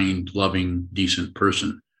holy, kind, loving, decent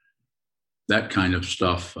person. That kind of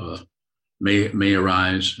stuff may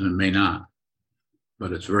arise and may not.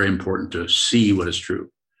 But it's very important to see what is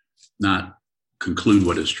true, not conclude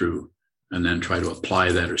what is true, and then try to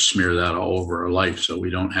apply that or smear that all over our life so we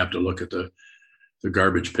don't have to look at the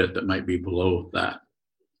garbage pit that might be below that.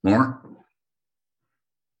 More?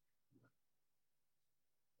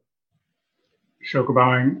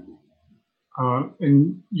 Shokabang,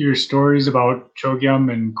 in your stories about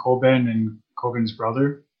Chogyam and Kobun and Kobun's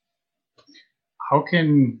brother, how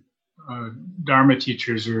can Dharma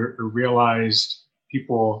teachers or realized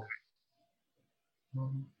people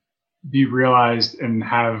be realized and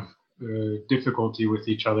have difficulty with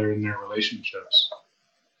each other in their relationships?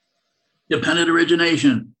 Dependent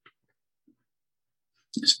origination.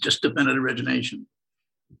 It's just dependent origination.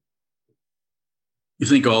 You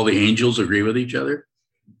think all the angels agree with each other?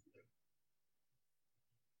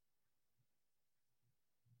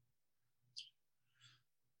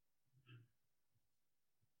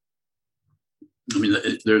 I mean,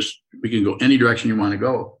 we can go any direction you want to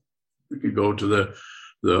go. We could go to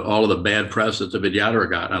all of the bad press that the Vidyadhara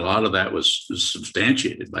got. And a lot of that was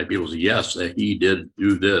substantiated by people's yes, that he did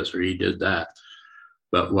do this or he did that.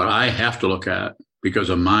 But what I have to look at, because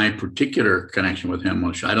of my particular connection with him,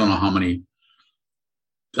 which I don't know how many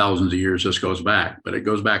thousands of years this goes back, but it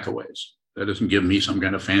goes back a ways. That doesn't give me some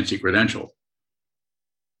kind of fancy credential.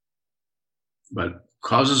 but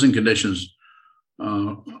causes and conditions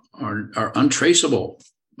are untraceable.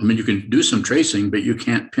 I mean, you can do some tracing, but you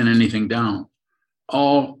can't pin anything down.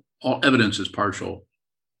 All evidence is partial.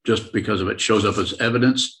 Just because of it shows up as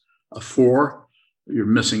evidence for, you're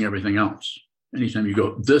missing everything else. Anytime you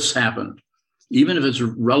go, this happened, even if it's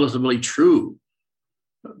relatively true,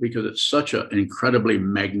 because it's such an incredibly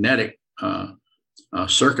magnetic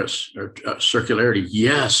circus or circularity.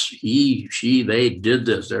 Yes, he, she, they did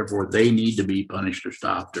this, therefore they need to be punished or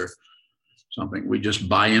stopped or something. We just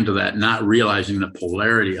buy into that, not realizing the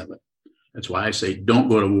polarity of it. That's why I say, don't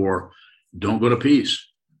go to war, don't go to peace,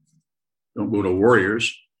 don't go to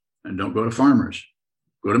warriors, and don't go to farmers.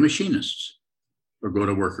 Go to machinists, or go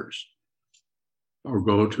to workers, or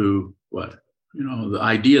go to what? You know, the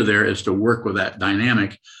idea there is to work with that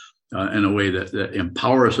dynamic in a way that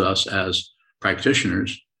empowers us as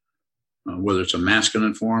practitioners, whether it's a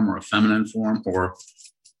masculine form or a feminine form, or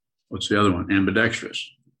what's the other one?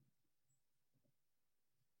 Ambidextrous.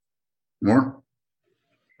 More?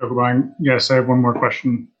 Yes, I have one more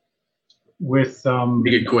question. With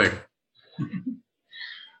Make it quick.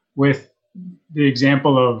 With the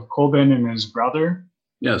example of Kobin and his brother,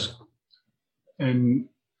 Yes. and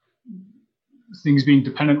things being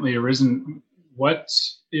dependently arisen, what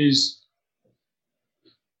is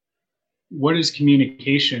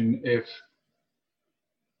communication if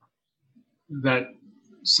that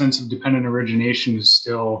sense of dependent origination is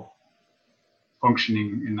still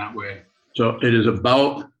functioning in that way? So it is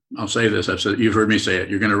about, I'll say this, I've said, you've heard me say it,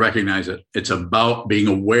 you're going to recognize it. It's about being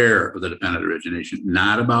aware of the dependent origination,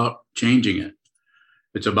 not about changing it.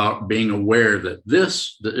 It's about being aware that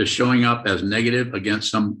this that is showing up as negative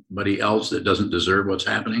against somebody else that doesn't deserve what's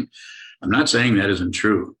happening. I'm not saying that isn't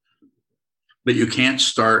true, but you can't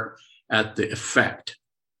start at the effect.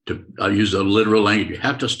 I'll use the literal language. You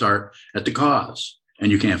have to start at the cause,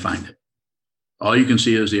 and you can't find it. All you can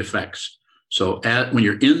see is the effects. So when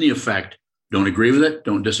you're in the effect, don't agree with it,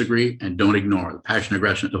 don't disagree, and don't ignore. The passion,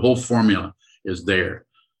 aggression, the whole formula is there.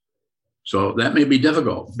 So that may be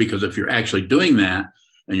difficult, because if you're actually doing that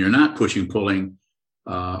and you're not pushing, pulling,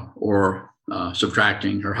 or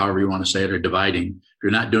subtracting, or however you want to say it, or dividing, if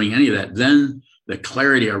you're not doing any of that, then the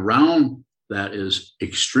clarity around that is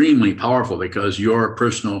extremely powerful, because your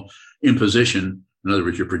personal imposition, in other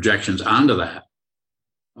words, your projections onto that,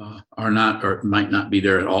 are not, or might not be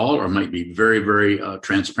there at all, or might be very, very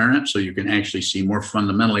transparent. So you can actually see more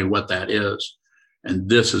fundamentally what that is. And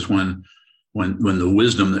this is when the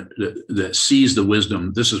wisdom that sees the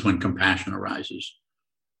wisdom, this is when compassion arises.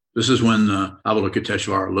 This is when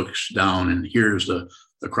Avalokiteshvara looks down and hears the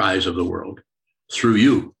cries of the world through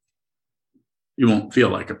you. You won't feel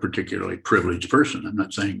like a particularly privileged person. I'm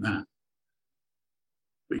not saying that.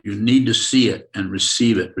 But you need to see it and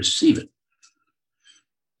receive it. Receive it.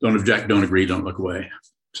 Don't object, don't agree, don't look away.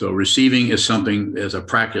 So receiving is something as a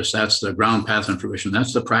practice. That's the ground path and fruition.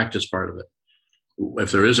 That's the practice part of it.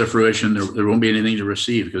 If there is a fruition, there won't be anything to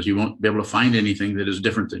receive, because you won't be able to find anything that is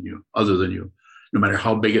different than you, other than you. No matter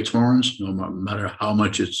how big its horns, no matter how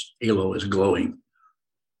much its halo is glowing.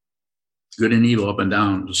 Good and evil up and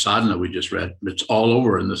down. The sadhana we just read, it's all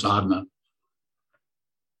over in the sadhana.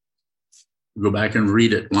 Go back and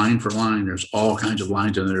read it line for line. There's all kinds of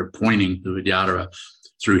lines in there pointing to Vidyadhara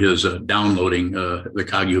through his downloading the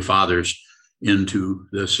Kagyu fathers into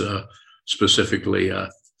this specifically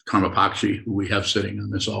Karmapakshi, who we have sitting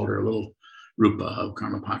on this altar, a little rupa of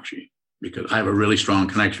Karmapakshi, because I have a really strong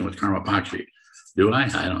connection with Karmapakshi. Do I?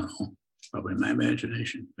 I don't know. Probably my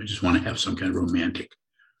imagination. I just want to have some kind of romantic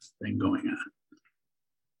thing going on.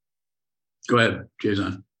 Go ahead,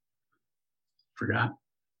 Jason. Forgot.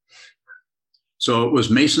 So it was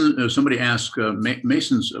Mason. Somebody asked,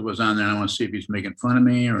 Mason was on there. I want to see if he's making fun of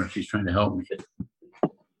me or if he's trying to help me.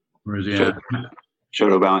 Where is he at?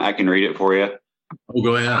 Shotobound, I can read it for you. Oh,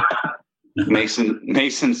 go ahead.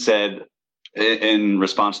 Mason said in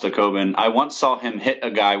response to Kobin, I once saw him hit a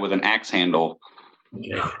guy with an axe handle.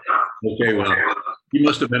 Okay, well, he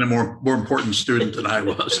must have been a more important student than I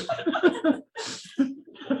was.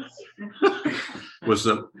 Was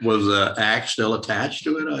the axe still attached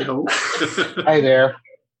to it? I hope. Hi there.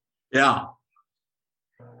 Yeah.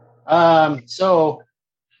 So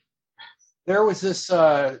there was this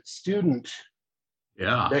student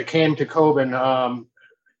that came to Kobin.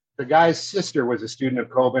 The guy's sister was a student of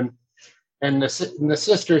Kobin, and the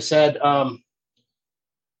sister said,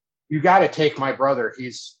 you got to take my brother.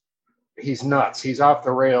 He's nuts. He's off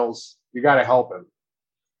the rails. You got to help him.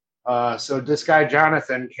 So this guy,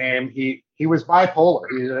 Jonathan, came. He was bipolar.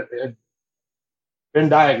 He had been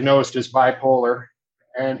diagnosed as bipolar.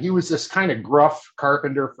 And he was this kind of gruff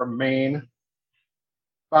carpenter from Maine,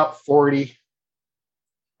 about 40.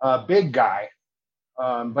 big guy,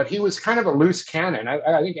 but he was kind of a loose cannon.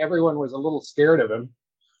 I think everyone was a little scared of him.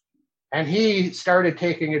 And he started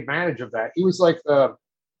taking advantage of that. He was like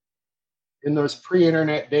in those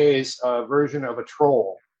pre-internet days, version of a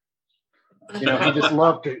troll. He just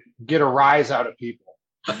loved to get a rise out of people.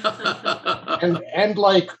 and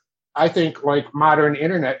like, I think like modern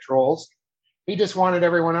internet trolls, he just wanted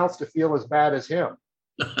everyone else to feel as bad as him.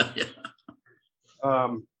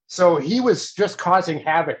 So he was just causing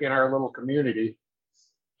havoc in our little community.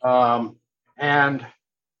 And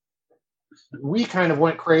we kind of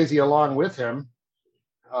went crazy along with him,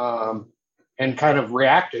 and kind of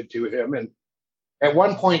reacted to him. And at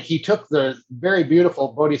one point, he took the very beautiful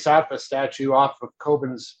Bodhisattva statue off of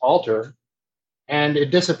Coben's altar, and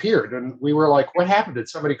it disappeared. And we were like, what happened? Did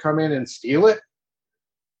somebody come in and steal it?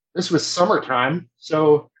 This was summertime.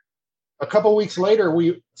 So a couple weeks later,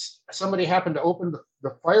 somebody happened to open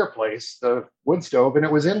the fireplace, the wood stove, and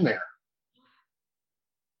it was in there.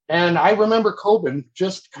 And I remember Coben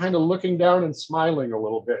just kind of looking down and smiling a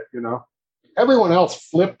little bit, Everyone else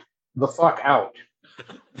flipped the fuck out.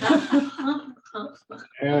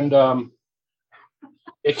 And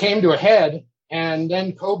it came to a head, and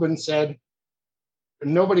then Coben said,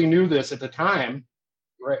 nobody knew this at the time,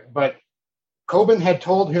 right? But Coben had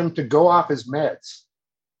told him to go off his meds.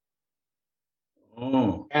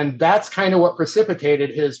 Oh. And that's kind of what precipitated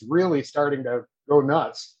his really starting to go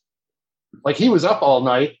nuts. Like, he was up all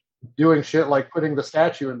night doing shit like putting the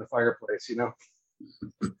statue in the fireplace,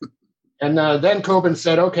 And then Coben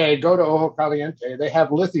said, okay, go to Ojo Caliente. They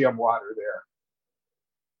have lithium water there.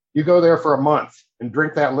 You go there for a month and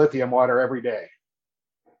drink that lithium water every day.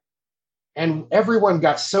 And everyone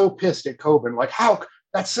got so pissed at Coben, like, how?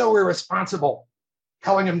 That's so irresponsible,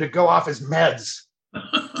 telling him to go off his meds,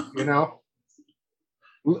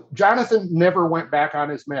 Jonathan never went back on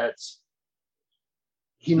his meds.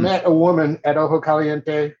 He met a woman at Ojo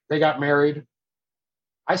Caliente. They got married.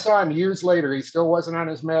 I saw him years later. He still wasn't on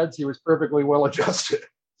his meds. He was perfectly well adjusted.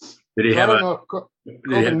 Did he have I don't know if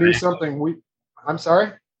Coben knew something. I'm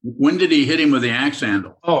sorry? When did he hit him with the axe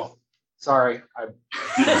handle? Oh, sorry.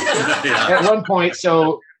 At one point,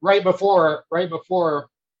 so right before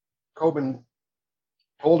Coben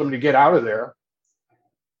told him to get out of there,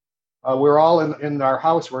 we were all in our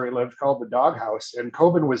house where he lived, called the dog house, and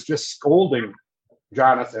Coben was just scolding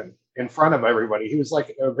Jonathan in front of everybody. He was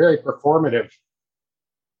like a very performative,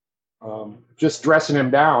 just dressing him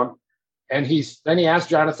down. And then he asked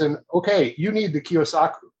Jonathan, okay, you need the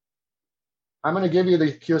Kyosaku. I'm going to give you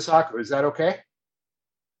the Kyosaku. Is that okay?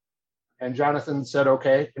 And Jonathan said,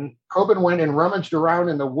 okay. And Coben went and rummaged around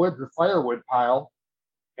in the firewood pile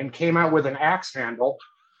and came out with an axe handle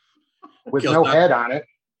with no head on it.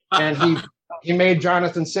 And he made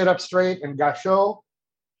Jonathan sit up straight and gacho,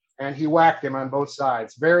 and he whacked him on both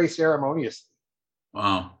sides, very ceremoniously.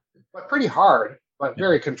 Wow. But pretty hard, but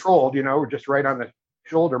very controlled, just right on the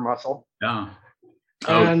shoulder muscle. Yeah.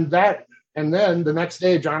 And then the next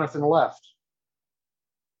day, Jonathan left.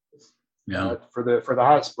 Yeah. For the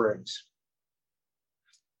hot springs.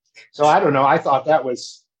 So I don't know. I thought that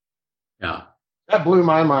blew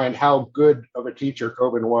my mind how good of a teacher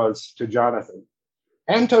Coben was to Jonathan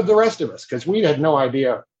and to the rest of us, because we had no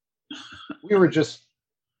idea. We were just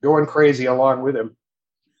going crazy along with him.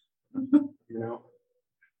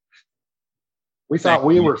 We thought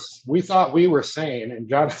we were sane, and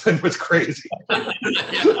Jonathan was crazy.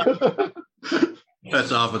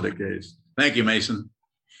 That's often the case. Thank you, Mason.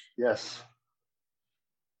 Yes.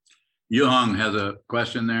 Yuhong has a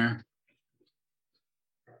question there.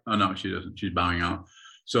 Oh, no, she doesn't. She's bowing out.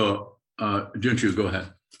 So, Junchu, go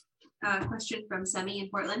ahead. Question from Semi in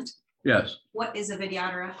Portland. Yes. What is a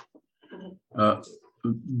Vidyadhara?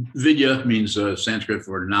 Vidya means Sanskrit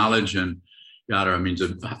for knowledge, and Yadara means a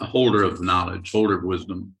holder of knowledge, holder of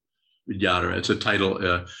wisdom. Vidyadhara. It's a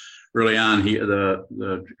title. Early on,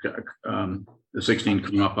 the 16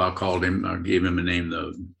 Karmapa called him, gave him a name,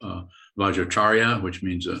 the Vajracharya, which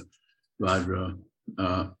means a Vajra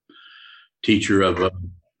teacher of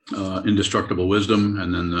indestructible wisdom,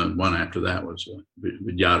 and then the one after that was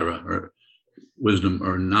Vidyadhara, or wisdom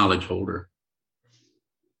or knowledge holder.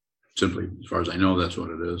 Simply, as far as I know, that's what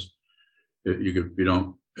it is.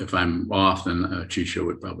 If I'm off, then Chisho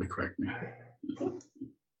would probably correct me. Is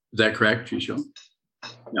that correct, Chisho?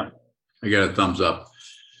 Yeah, I got a thumbs up.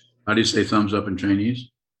 How do you say thumbs up in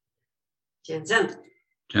Chinese? Jianzhen.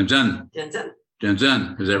 Jianzhen. Jianzhen.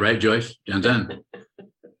 Jianzhen. Is that right, Joyce? Jianzhen.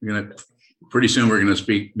 Pretty soon we're going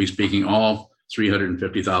to be speaking all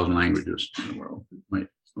 350,000 languages in the world.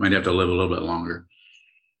 Might have to live a little bit longer.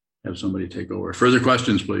 Have somebody take over. Further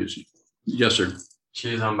questions, please. Yes, sir.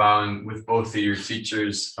 Chizan bowing with both of your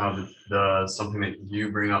teachers. The something that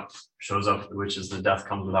you bring up shows up, which is the death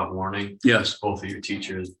comes without warning. Yes. Both of your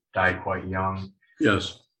teachers died quite young.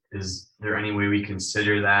 Yes. Is there any way we can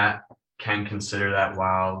consider that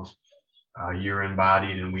while you're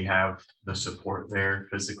embodied and we have the support there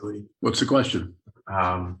physically? What's the question?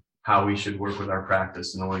 How we should work with our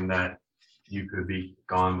practice, knowing that you could be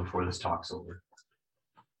gone before this talk's over.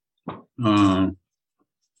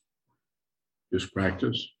 Just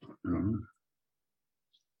practice. I don't know.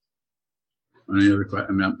 Any other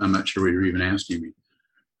question? I'm not sure what you're even asking me.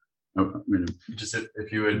 I mean, just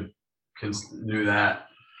if you would knew that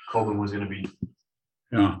Coben was going to be.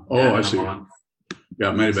 Yeah. Oh, I see.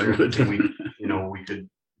 Yeah, it might have been. We could.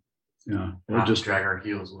 Yeah. Not just drag our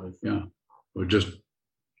heels with. Yeah. Or just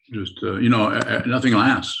nothing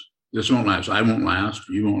lasts. This won't last. I won't last.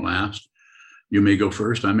 You won't last. You may go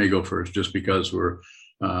first. I may go first, just because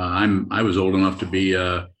I was old enough to be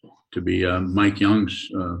Mike Young's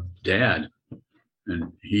dad,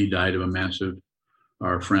 and he died of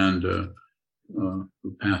our friend who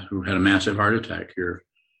had a massive heart attack here,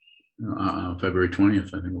 February 20th,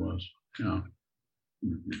 I think it was.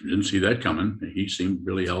 Didn't see that coming. He seemed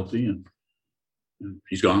really healthy, and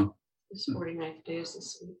he's gone. His 49th day is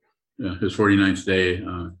this week. Yeah, his 49th day.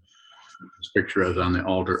 His picture is on the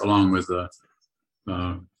altar, along with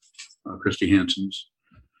Christy Hansen's,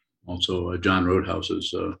 also John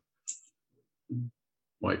Roadhouse's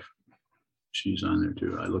wife. She's on there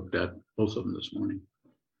too. I looked at both of them this morning.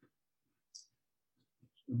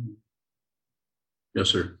 Yes,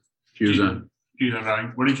 sir. She was on.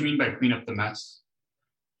 What did you mean by clean up the mess?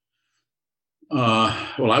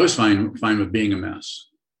 Well, I was fine with being a mess,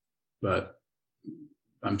 but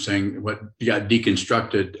I'm saying what got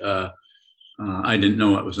deconstructed, I didn't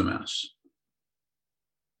know it was a mess.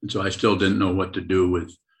 And so I still didn't know what to do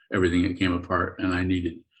with everything that came apart, and I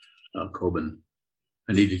needed Coben.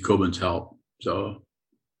 I needed Coben's help. So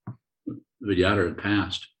Vidyadhara had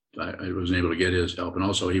passed. I wasn't able to get his help. And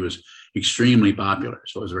also he was extremely popular,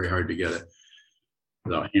 so it was very hard to get it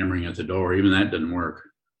without hammering at the door. Even that didn't work.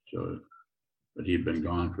 So, but he'd been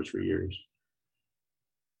gone for 3 years.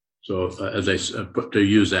 So as I put to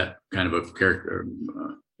use that kind of a character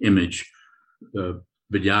image,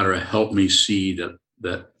 Vidyadhara helped me see that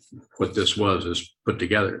what this was is put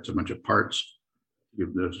together. It's a bunch of parts.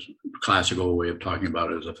 The classical way of talking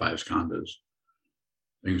about it is the five skandhas.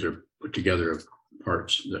 Things are put together of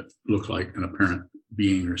parts that look like an apparent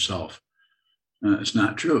being or self. It's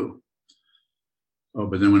not true. Oh,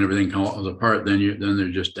 but then when everything falls apart, then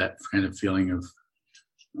there's just that kind of feeling of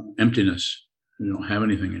emptiness. You don't have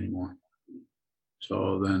anything anymore.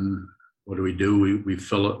 So then what do? We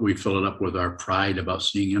fill it up with our pride about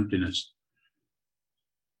seeing emptiness.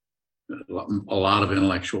 A lot of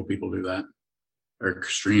intellectual people do that. They're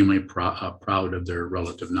extremely proud of their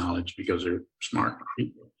relative knowledge because they're smart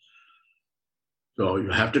people. So you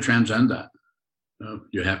have to transcend that.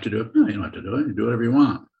 You have to do it. No, you don't have to do it. You do whatever you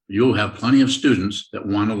want. You'll have plenty of students that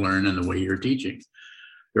want to learn in the way you're teaching.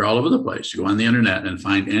 They're all over the place. You go on the internet and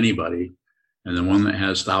find anybody, and the one that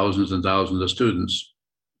has thousands and thousands of students,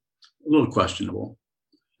 a little questionable,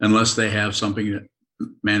 unless they have something that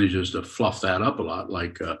manages to fluff that up a lot,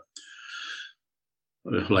 like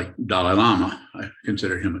Dalai Lama. I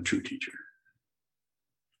consider him a true teacher.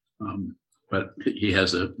 But he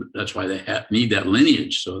has that's why they need that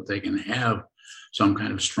lineage, so that they can have some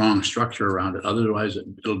kind of strong structure around it. Otherwise,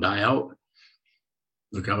 it'll die out.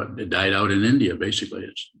 Look how it died out in India. Basically,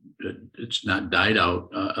 it's not died out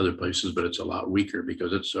other places, but it's a lot weaker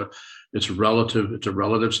because it's a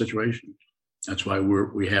relative situation. That's why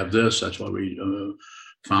we have this. That's why we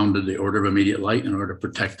founded the Order of Immediate Light, in order to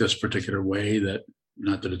protect this particular way. That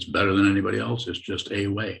not that it's better than anybody else. It's just a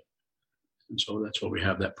way. And so that's why we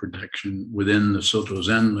have that protection within the Soto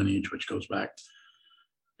Zen lineage, which goes back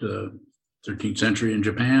to the 13th century in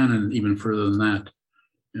Japan, and even further than that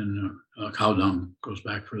in Kaodong, goes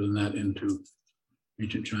back further than that into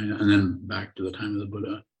ancient China, and then back to the time of the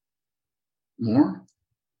Buddha. More?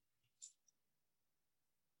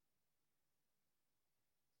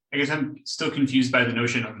 I guess I'm still confused by the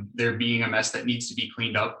notion of there being a mess that needs to be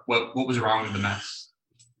cleaned up. What was wrong with the mess?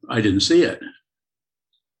 I didn't see it.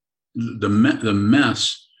 The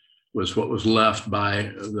mess was what was left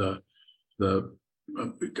by the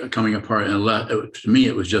coming apart, and to me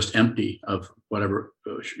it was just empty of whatever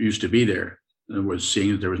used to be there. In other words,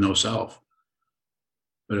 seeing that there was no self.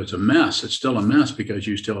 But it's a mess. It's still a mess because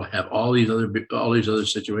you still have all these other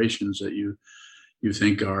situations that you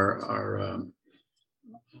think are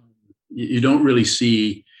you don't really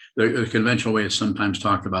see. The conventional way it's sometimes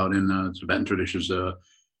talked about in Tibetan traditions,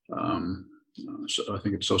 So I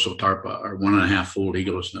think it's Sosotarpa, or 1.5-fold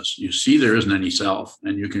egolessness. You see there isn't any self,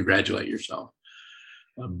 and you congratulate yourself.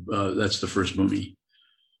 That's the first bhumi.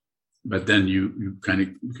 But then you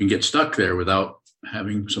can get stuck there without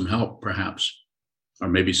having some help, perhaps. Or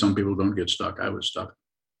maybe some people don't get stuck. I was stuck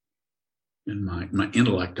in my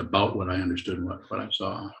intellect about what I understood and what I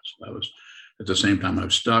saw. So I was, at the same time I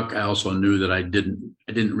was stuck. I also knew that I didn't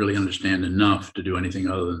really understand enough to do anything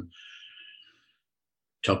other than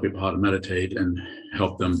tell people how to meditate and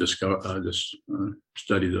help them discover,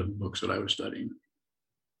 study the books that I was studying.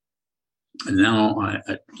 And now,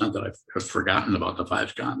 it's not that I've forgotten about the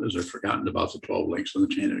 5 skandhas or forgotten about the 12 links in the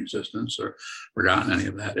chain of existence or forgotten any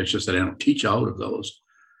of that. It's just that I don't teach out of those.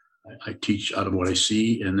 I teach out of what I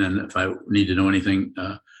see. And then if I need to know anything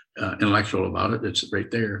intellectual about it, it's right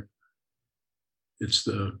there. It's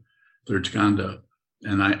the 3rd skandha.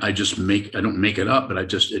 And I don't make it up, but it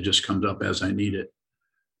just comes up as I need it.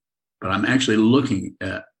 But I'm actually looking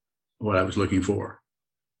at what I was looking for.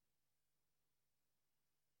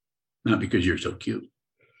 Not because you're so cute.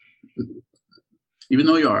 Even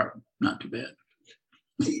though you are, not too bad.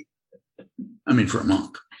 I mean, for a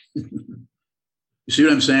monk. You see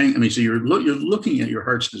what I'm saying? I mean, so you're looking at your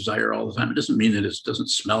heart's desire all the time. It doesn't mean that it doesn't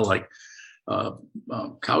smell like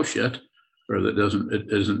cow shit, or that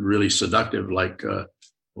it isn't really seductive like,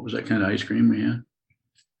 what was that kind of ice cream we had?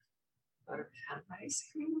 Buttercup ice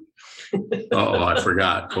cream. Oh, I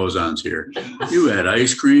forgot. Kozan's here. You had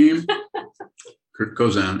ice cream? Kurt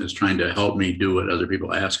Kozan is trying to help me do what other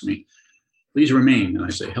people ask me. Please remain. And I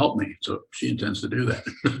say, help me. So she intends to do that.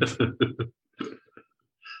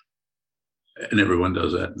 And everyone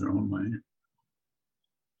does that in their own way.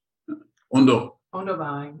 Ondo. Ondo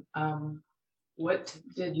Bowing. What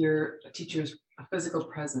did your teacher's physical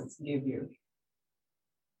presence give you?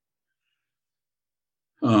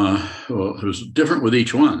 Well, it was different with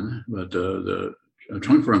each one, but the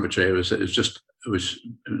Trungpa Rinpoche was a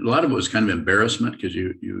lot of it was kind of embarrassment, because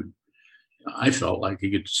I felt like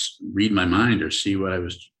he could read my mind or see what I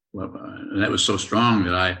was, and that was so strong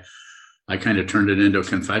that I kind of turned it into a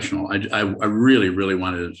confessional. I really, really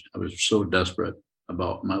wanted, I was so desperate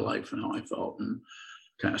about my life and how I felt, and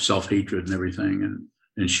kind of self-hatred and everything,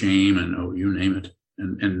 and shame, and you name it,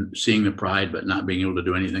 and seeing the pride but not being able to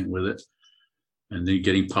do anything with it, and then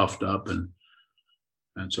getting puffed up, and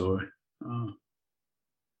so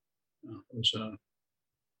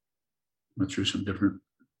went through some different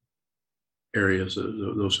areas.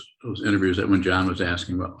 Those interviews that when John was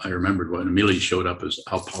asking about, I remembered what immediately showed up is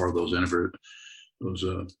how powerful those interviews. Those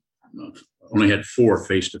only had 4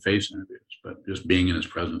 face-to-face interviews, but just being in his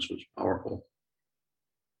presence was powerful.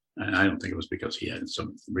 And I don't think it was because he had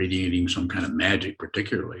some radiating some kind of magic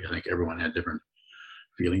particularly. I think everyone had different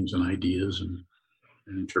feelings and ideas and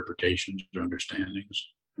interpretations or understandings.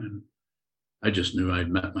 And I just knew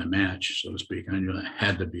I'd met my match, so to speak. I knew I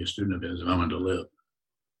had to be a student of his if I wanted to live.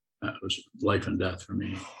 That was life and death for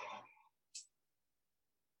me.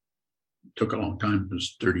 It took a long time. It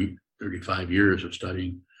was 35 years of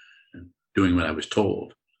studying and doing what I was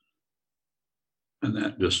told. And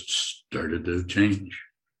that just started to change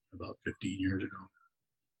about 15 years ago.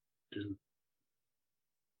 To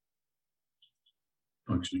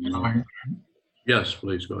functioning. Yes,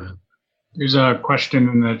 please go ahead. There's a question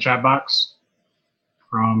in the chat box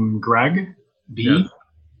from Greg B.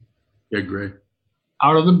 Yeah, Greg.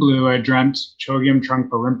 Out of the blue, I dreamt Chogyam Trungpa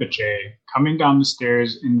Rinpoche coming down the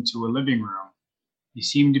stairs into a living room. He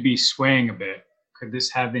seemed to be swaying a bit. Could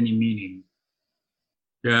this have any meaning?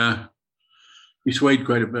 Yeah, he swayed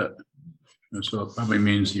quite a bit. So it probably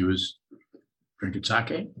means he was drinking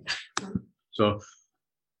sake. So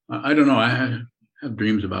I don't know. I have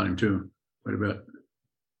dreams about him too, quite a bit.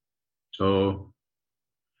 So,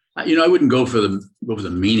 I wouldn't go for the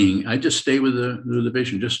meaning. I just stay with the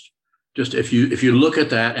vision. Just if you look at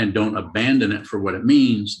that and don't abandon it for what it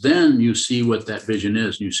means, then you see what that vision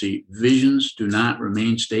is. You see visions do not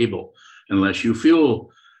remain stable unless you feel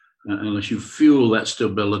that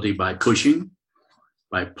stability by pushing,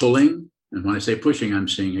 by pulling. And when I say pushing, I'm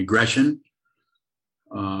saying aggression,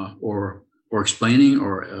 or explaining,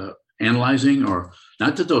 or analyzing, or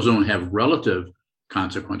not that those don't have relative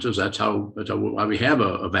consequences. That's why we have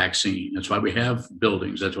a vaccine. That's why we have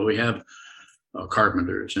buildings. That's why we have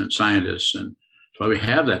carpenters and scientists, and that's why we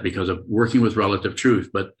have that, because of working with relative truth.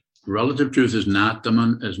 But relative truth is not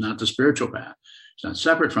the spiritual path. It's not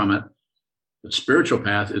separate from it. The spiritual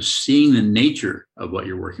path is seeing the nature of what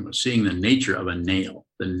you're working with, seeing the nature of a nail,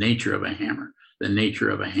 the nature of a hammer, the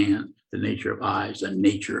nature of a hand, the nature of eyes, the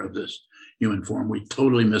nature of this human form. We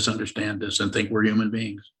totally misunderstand this and think we're human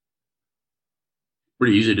beings.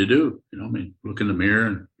 Pretty easy to do, look in the mirror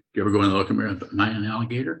and You ever go in the look in the mirror? Am I an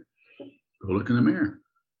alligator? Go look in the mirror.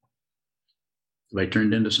 Have I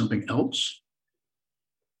turned into something else?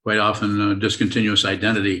 Quite often, discontinuous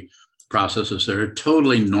identity processes that are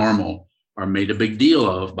totally normal are made a big deal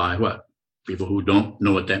of by what? People who don't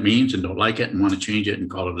know what that means and don't like it and want to change it and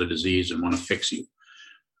call it a disease and want to fix you.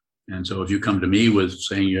 And so if you come to me with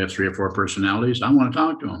saying you have 3 or 4 personalities, I want to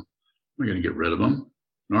talk to them. I'm not going to get rid of them,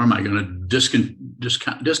 nor am I going to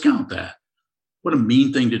discount that. What a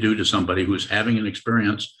mean thing to do to somebody who's having an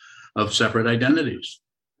experience of separate identities.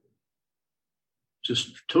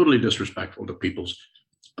 Just totally disrespectful to people's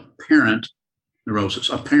apparent neurosis.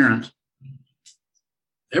 Apparent.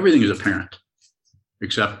 Everything is apparent,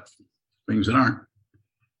 except things that aren't.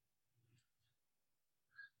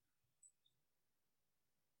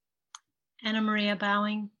 Anna Maria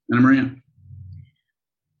Bowing. Anna Maria.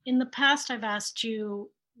 In the past, I've asked you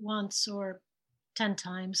once or 10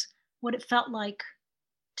 times what it felt like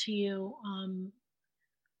to you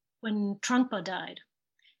when Trungpa died.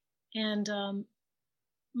 And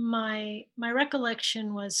my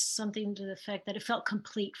recollection was something to the effect that it felt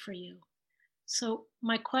complete for you. So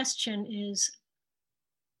my question is,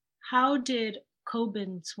 how did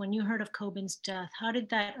when you heard of Kobin's death, how did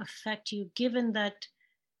that affect you, given that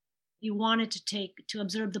you wanted to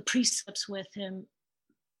observe the precepts with him,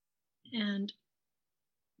 and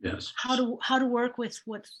yes, how to work with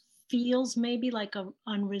what feels maybe like a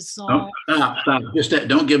unresolved. Stop. Just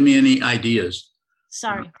don't give me any ideas.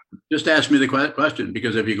 Sorry. Just ask me the question,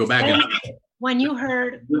 because if you go back when you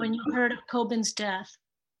heard of Kobin's death,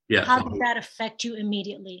 yes, how did that affect you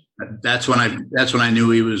immediately? That's when I knew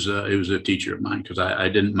he was a teacher of mine, because I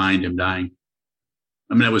didn't mind him dying.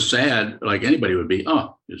 I mean, it was sad, like anybody would be.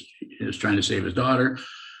 Oh, he was trying to save his daughter.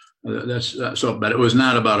 So, but it was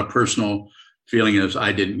not about a personal feeling as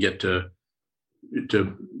I didn't get to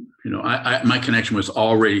my connection was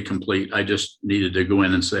already complete. I just needed to go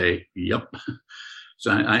in and say, yep.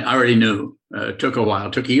 So I already knew. It took a while.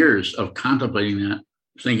 It took years of contemplating that,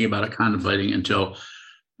 thinking about it, contemplating until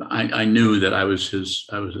I knew that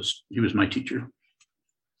he was my teacher.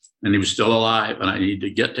 And he was still alive, and I needed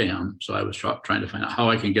to get to him. So I was trying to find out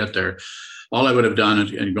how I can get there. All I would have done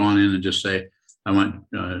is gone in and just say, I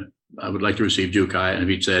would like to receive Jukai. And if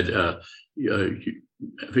he'd said,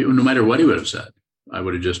 no matter what he would have said, I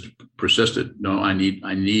would have just persisted. No, I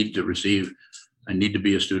need to receive. I need to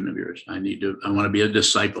be a student of yours. I want to be a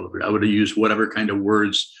disciple of yours. I would have used whatever kind of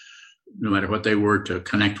words, no matter what they were, to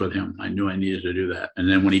connect with him. I knew I needed to do that. And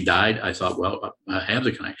then when he died, I thought, well, I have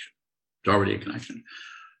the connection. It's already a connection.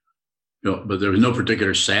 But there was no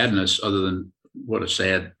particular sadness other than what a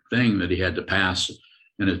sad thing that he had to pass,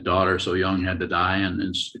 and his daughter so young had to die, and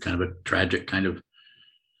it's kind of a tragic kind of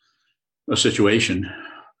a situation.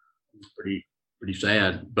 Pretty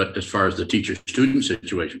sad. But as far as the teacher-student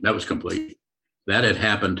situation, that was complete. That had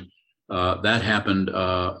happened.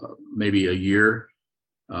 Maybe a year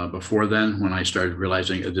before then, when I started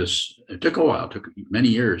realizing this. It took a while. It took many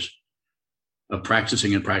years of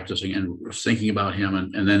practicing and thinking about him,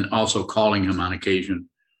 and then also calling him on occasion,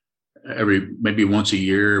 maybe once a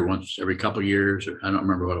year, once every couple of years, or I don't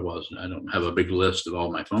remember what it was. I don't have a big list of all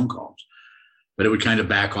my phone calls, but it would kind of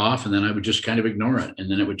back off, and then I would just kind of ignore it, and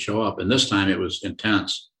then it would show up. And this time it was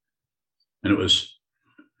intense,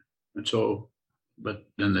 but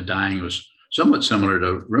then the dying was somewhat similar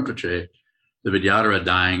to Rinpoche. The Vidyadhara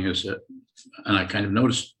dying and I kind of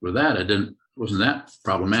noticed with that, it wasn't that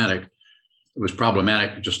problematic. It was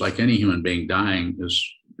problematic, just like any human being dying is,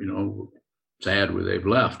 sad where they've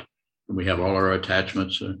left. And we have all our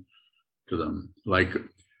attachments to them. Like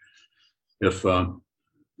if, I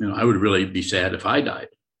would really be sad if I died.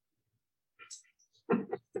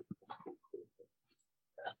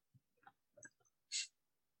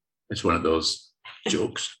 It's one of those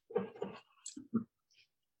jokes.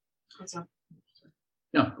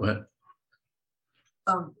 Yeah, go ahead.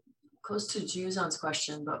 Close to Juzon's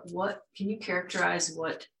question, but what can you characterize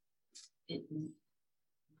what it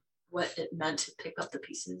meant to pick up the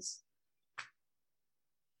pieces?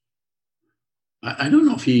 I don't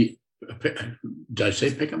know if did I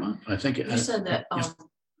say pick them up? I think you said that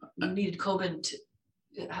you needed Kobin to.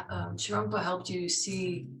 Trungpa helped you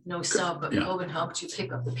see no self, but Kobin helped you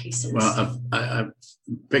pick up the pieces. Well,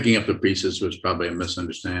 picking up the pieces was probably a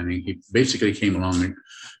misunderstanding. He basically came along.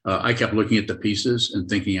 I kept looking at the pieces and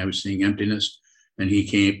thinking I was seeing emptiness, and he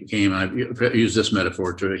came. I use this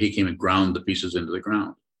metaphor too. He came and ground the pieces into the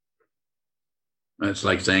ground. It's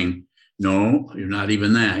like saying, "No, you're not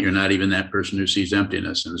even that. You're not even that person who sees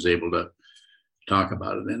emptiness and is able to talk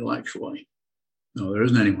about it intellectually. No, there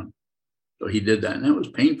isn't anyone." So he did that, and that was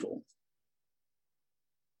painful.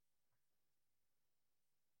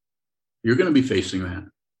 You're going to be facing that.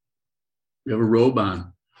 You have a robe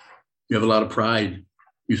on. You have a lot of pride.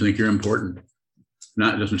 You think you're important.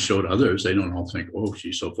 It doesn't show to others. They don't all think, oh,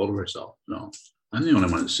 she's so full of herself. No, I'm the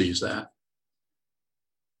only one that sees that.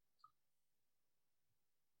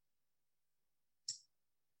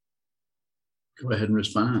 Go ahead and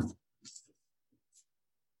respond.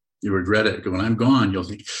 You regret it. When I'm gone, you'll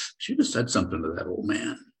think, I should have said something to that old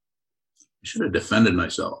man. I should have defended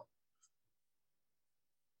myself.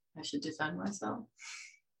 I should defend myself.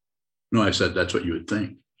 No, I said that's what you would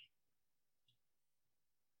think.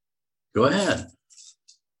 Go ahead.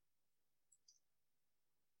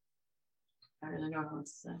 I really don't know what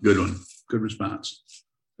to say. Good one. Good response.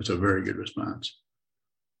 That's a very good response.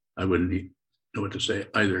 I wouldn't know what to say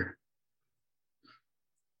either.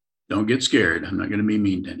 Don't get scared. I'm not going to be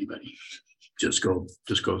mean to anybody. Just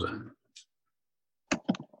goes on.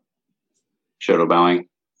 Shadow bowing.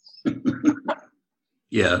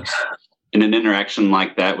 Yes. In an interaction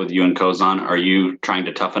like that with you and Kozan, are you trying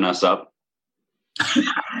to toughen us up?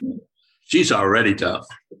 She's already tough.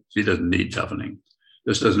 She doesn't need toughening.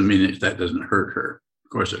 This doesn't mean that doesn't hurt her.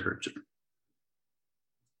 Of course it hurts her.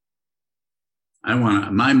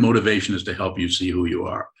 My motivation is to help you see who you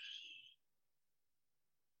are.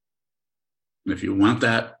 And if you want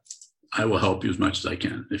that, I will help you as much as I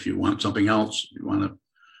can. If you want something else,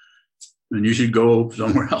 then you should go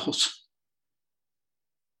somewhere else.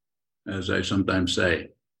 As I sometimes say,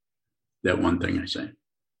 that one thing I say.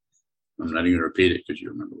 I'm not even going to repeat it because you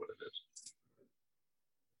remember what it is.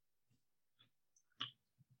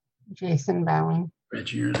 Jason bowing.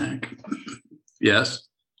 Scratching your neck. Yes.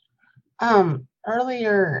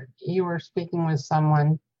 Earlier you were speaking with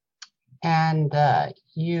someone, and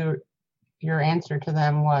your answer to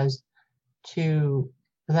them was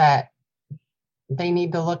that they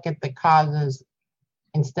need to look at the causes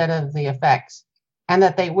instead of the effects, and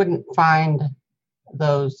that they wouldn't find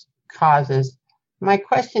those causes. My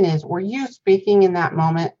question is, were you speaking in that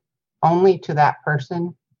moment only to that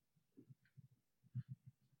person?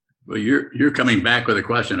 Well, you're coming back with a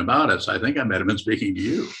question about us. I think I might have been speaking to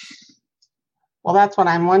you. Well, that's what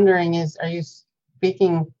I'm wondering is, are you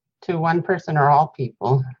speaking to one person or all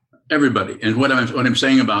people? Everybody. And what I'm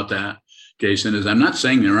saying about that, Jason, is I'm not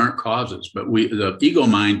saying there aren't causes, but the ego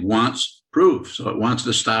mind wants proof. So it wants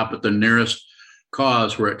to stop at the nearest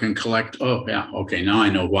cause where it can collect. Oh, yeah. Okay. Now I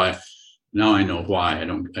know why. Now I know why I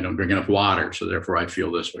don't drink enough water. So therefore I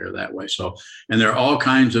feel this way or that way. So, and there are all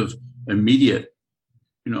kinds of immediate,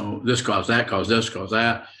 this cause, that cause, this cause,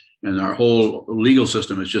 that. And our whole legal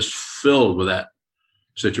system is just filled with that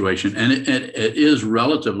situation. And it is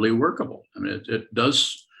relatively workable. I mean, it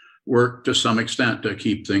does work to some extent to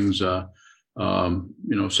keep things,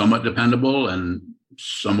 somewhat dependable and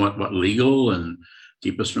somewhat legal and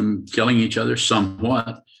keep us from killing each other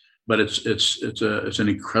somewhat. But it's an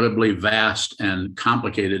incredibly vast and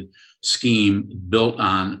complicated scheme built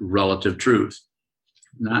on relative truth,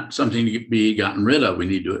 not something to be gotten rid of. We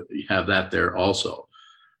need to have that there also.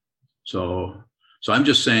 So I'm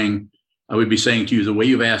just saying, I would be saying to you, the way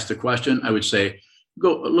you've asked the question, I would say,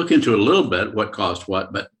 go look into it a little bit, what caused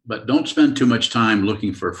what, but don't spend too much time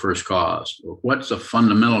looking for first cause. What's the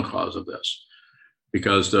fundamental cause of this?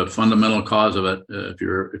 Because the fundamental cause of it, if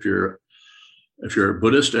you're a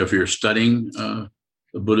Buddhist, if you're studying the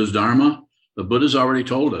Buddha's Dharma, the Buddha's already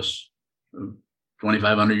told us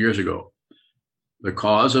 2,500 years ago, the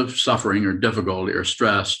cause of suffering or difficulty or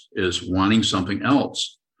stress is wanting something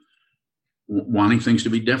else, wanting things to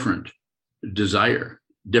be different, desire.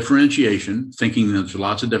 Differentiation, thinking there's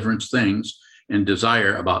lots of different things, and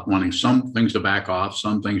desire about wanting some things to back off,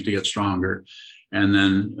 some things to get stronger, and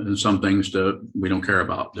then some things we don't care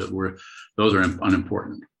about. Those are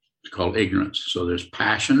unimportant. It's called ignorance. So there's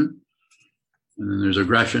passion, and then there's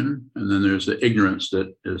aggression, and then there's the ignorance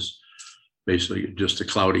that is basically just the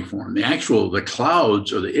cloudy form. The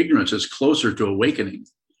clouds or the ignorance is closer to awakening,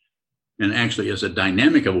 and actually is a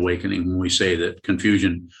dynamic of awakening when we say that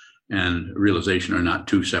confusion and realization are not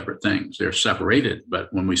two separate things. They're separated, but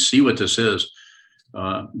when we see what this is,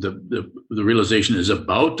 the realization is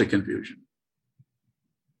about the confusion.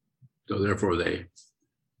 So therefore they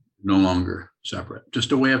no longer separate.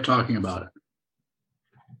 Just a way of talking about it.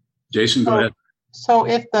 Jason, go ahead. So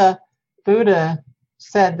if the Buddha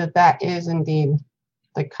said that is indeed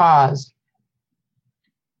the cause,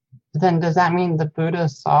 then does that mean the Buddha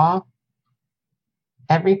saw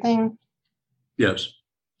everything? Yes.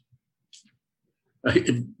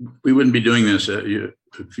 We wouldn't be doing this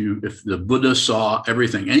if the Buddha saw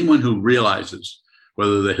everything. Anyone who realizes,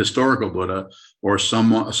 whether the historical Buddha or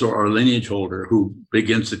a lineage holder who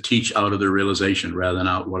begins to teach out of their realization rather than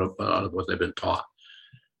out of what they've been taught,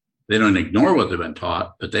 They don't ignore what they've been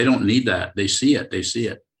taught, but they don't need that. They see it. They see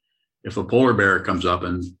it. If a polar bear comes up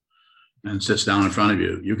and sits down in front of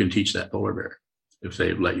you, you can teach that polar bear if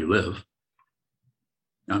they let you live.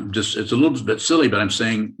 It's a little bit silly, but I'm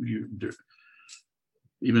saying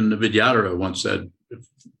even the Vidyadhara once said,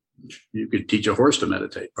 if you could teach a horse to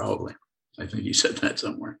meditate, probably. I think he said that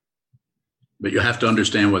somewhere. But you have to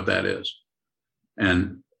understand what that is.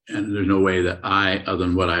 And there's no way that other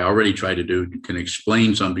than what I already tried to do, can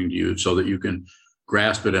explain something to you so that you can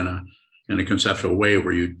grasp it in a conceptual way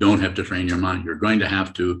where you don't have to train your mind. You're going to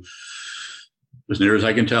have to, as near as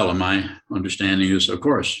I can tell, and my understanding is, of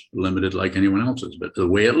course, limited like anyone else's, but the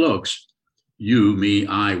way it looks, you, me,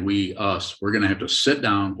 I, we, us, we're going to have to sit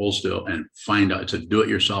down, hold still, and find out. It's a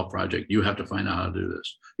do-it-yourself project. You have to find out how to do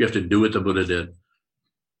this. You have to do what the Buddha did.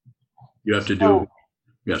 You have to do.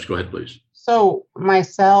 Yes, go ahead, please. So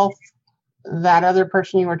myself, that other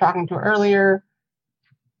person you were talking to earlier,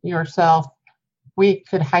 yourself, we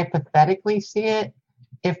could hypothetically see it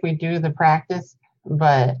if we do the practice,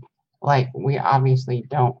 but like we obviously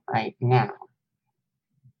don't right now.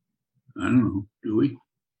 I don't know. Do we?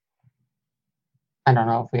 I don't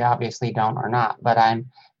know if we obviously don't or not, but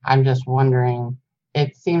I'm just wondering.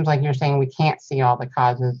 It seems like you're saying we can't see all the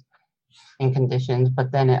causes and conditions,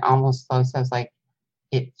 but then it almost says like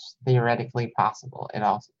it's theoretically possible. It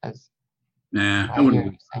also says. Nah, I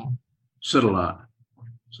wouldn't. Sit a lot.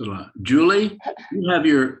 Julie,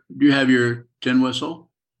 do you have your tin whistle?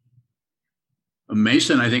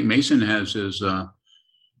 Mason, I think Mason has his.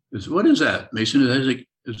 What is that? Mason,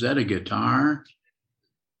 is that a guitar?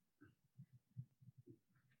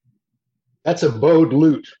 That's a bowed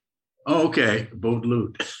lute. Oh, okay, bowed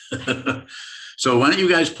lute. So why don't you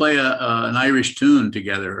guys play an Irish tune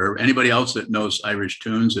together, or anybody else that knows Irish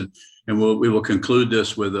tunes, and we will conclude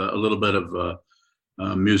this with a little bit of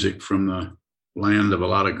music from the land of a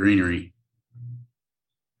lot of greenery.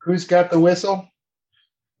 Who's got the whistle?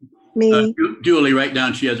 Me. Julie, right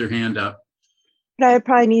down. She has her hand up. But I would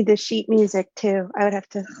probably need the sheet music too. I would have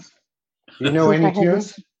to. Do you know any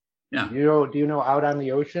tunes? Yeah. Do you know Out on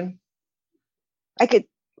the Ocean? I could.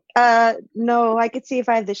 No, I could see if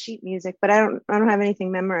I have the sheet music, but I don't have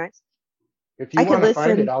anything memorized. If you want to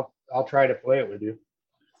find it, I'll try to play it with you.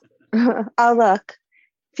 I'll look.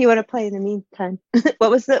 If you want to play in the meantime. What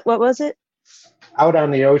was it? Out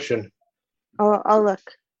on the Ocean. Oh, I'll look.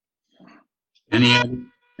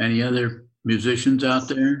 Any other musicians out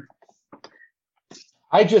there?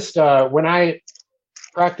 I just when I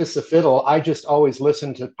practice the fiddle, I just always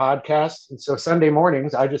listen to podcasts. And so Sunday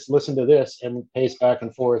mornings, I just listen to this and pace back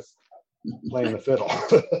and forth playing the fiddle.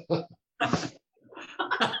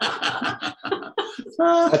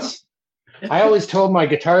 I always told my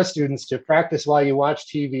guitar students to practice while you watch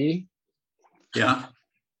TV. Yeah.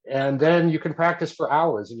 And then you can practice for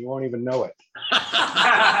hours and you won't even know it.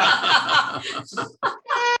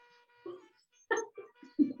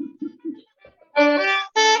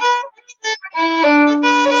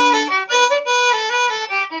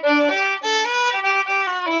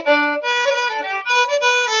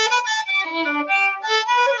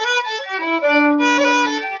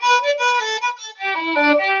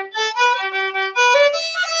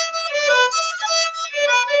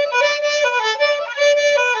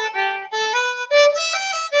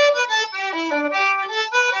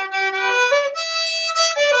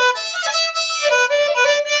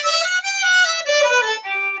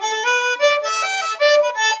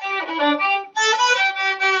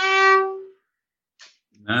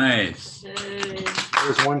 Nice.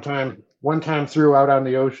 There's one time through Out on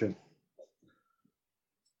the Ocean.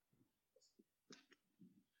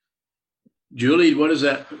 Julie, what is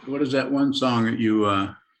that one song that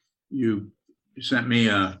you sent me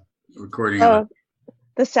a recording of?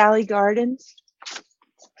 The Sally Gardens.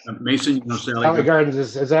 Mason, you know Sally Gardens,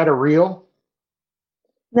 is that a reel?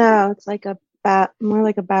 No, it's like more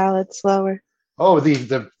like a ballad, slower. Oh,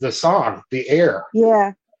 the song, the air.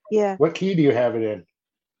 Yeah. What key do you have it in?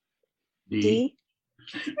 D.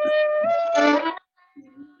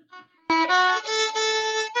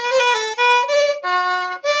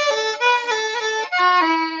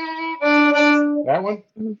 That one?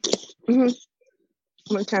 Mm-hmm.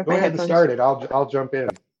 Go ahead and start it. I'll jump in.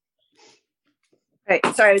 Right.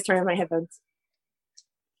 Sorry, I was turning on my headphones.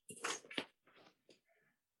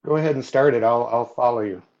 Go ahead and start it. I'll follow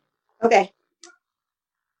you. Okay.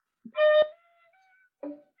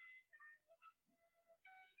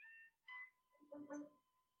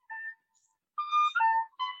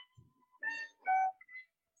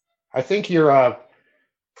 I think your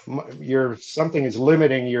something is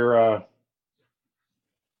limiting your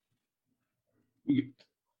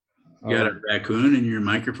You got a raccoon in your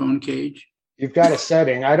microphone cage? You've got a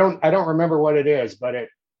setting. I don't remember what it is, but it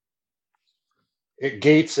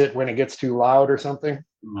gates it when it gets too loud or something.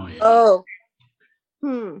 Oh, yeah. Oh.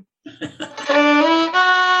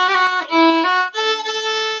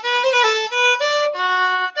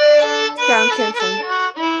 Sound canceling.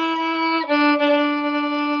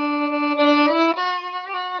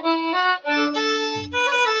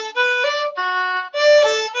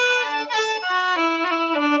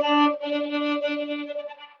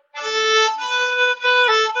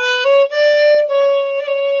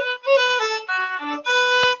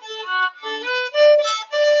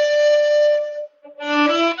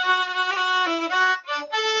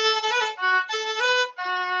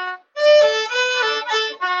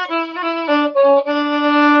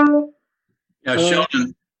 Yeah,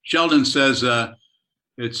 Sheldon says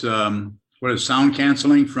it's what is sound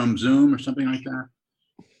canceling from Zoom or something like that.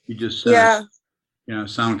 He just says,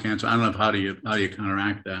 sound cancel. I don't know how do you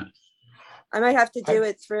counteract that. I might have to do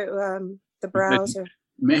it through the browser.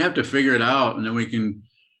 You may have to figure it out, and then we can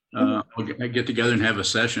get together and have a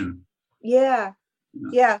session. Yeah.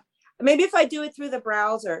 Maybe if I do it through the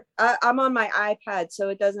browser. I'm on my iPad,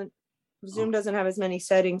 so Zoom doesn't have as many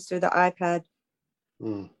settings through the iPad.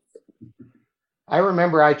 I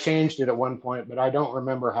remember I changed it at one point, but I don't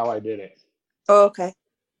remember how I did it. Oh, okay.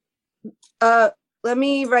 Let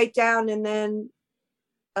me write down, and then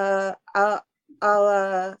I'll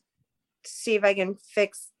see if I can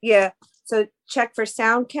fix. Yeah. So check for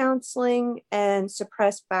sound canceling and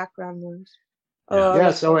suppress background noise. So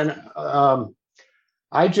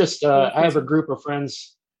I just I have a group of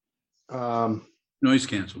friends. Noise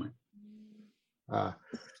canceling. I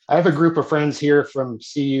have a group of friends here from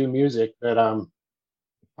CU Music that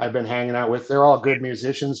I've been hanging out with. They're all good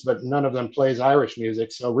musicians, but none of them plays Irish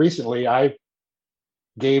music. So recently I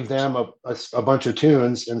gave them a bunch of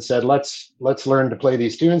tunes and said, let's learn to play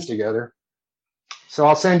these tunes together. So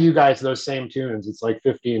I'll send you guys those same tunes. It's like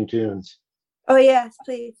 15 tunes. Oh, yes,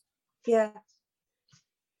 please. Yeah.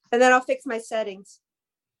 And then I'll fix my settings.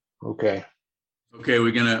 Okay. Okay,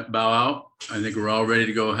 we're going to bow out. I think we're all ready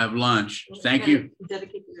to go have lunch. Thank you.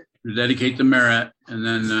 Dedicate the merit. And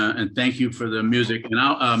then, and thank you for the music. And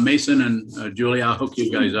I'll, Mason and Julie, I'll hook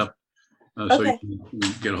you guys up so you can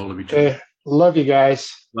get a hold of each other. Love you guys.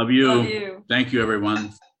 Love you. Thank you,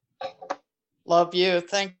 everyone. Love you.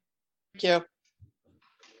 Thank you.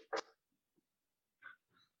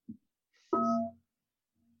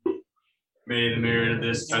 May the merit of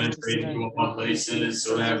this penetrate into all places,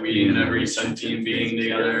 so that we and every sentient being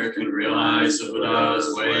together can realize the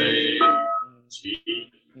Buddha's way.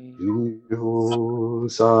 Hu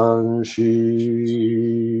san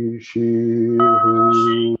shi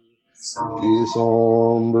hu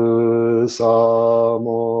isombu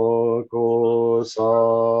samo ko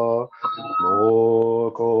sa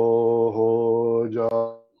mo ko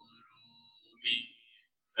hoja.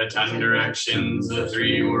 The 10 directions, the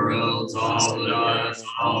 3 worlds, all Buddhas,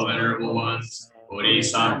 all venerable ones,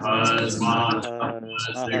 Bodhisattvas,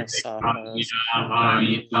 Mahātmas, their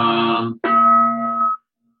Paramita.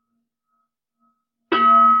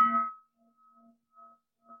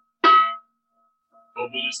 O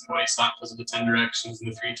Buddhas and Bodhisattvas of the 10 directions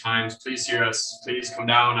and the 3 times, please hear us. Please come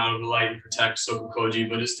down out of the light and protect Sokokoji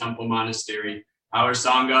Buddhist Temple Monastery. Our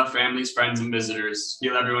Sangha, families, friends, and visitors.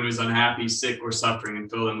 Heal everyone who's unhappy, sick, or suffering,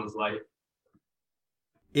 and fill them with light.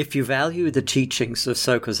 If you value the teachings of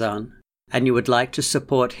Sokuzan, and you would like to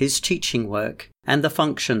support his teaching work and the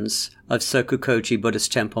functions of Sokukoji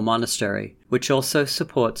Buddhist Temple Monastery, which also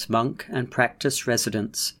supports monk and practice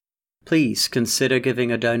residents, please consider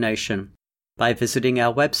giving a donation by visiting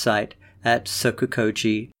our website at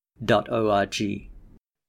sokukoji.org.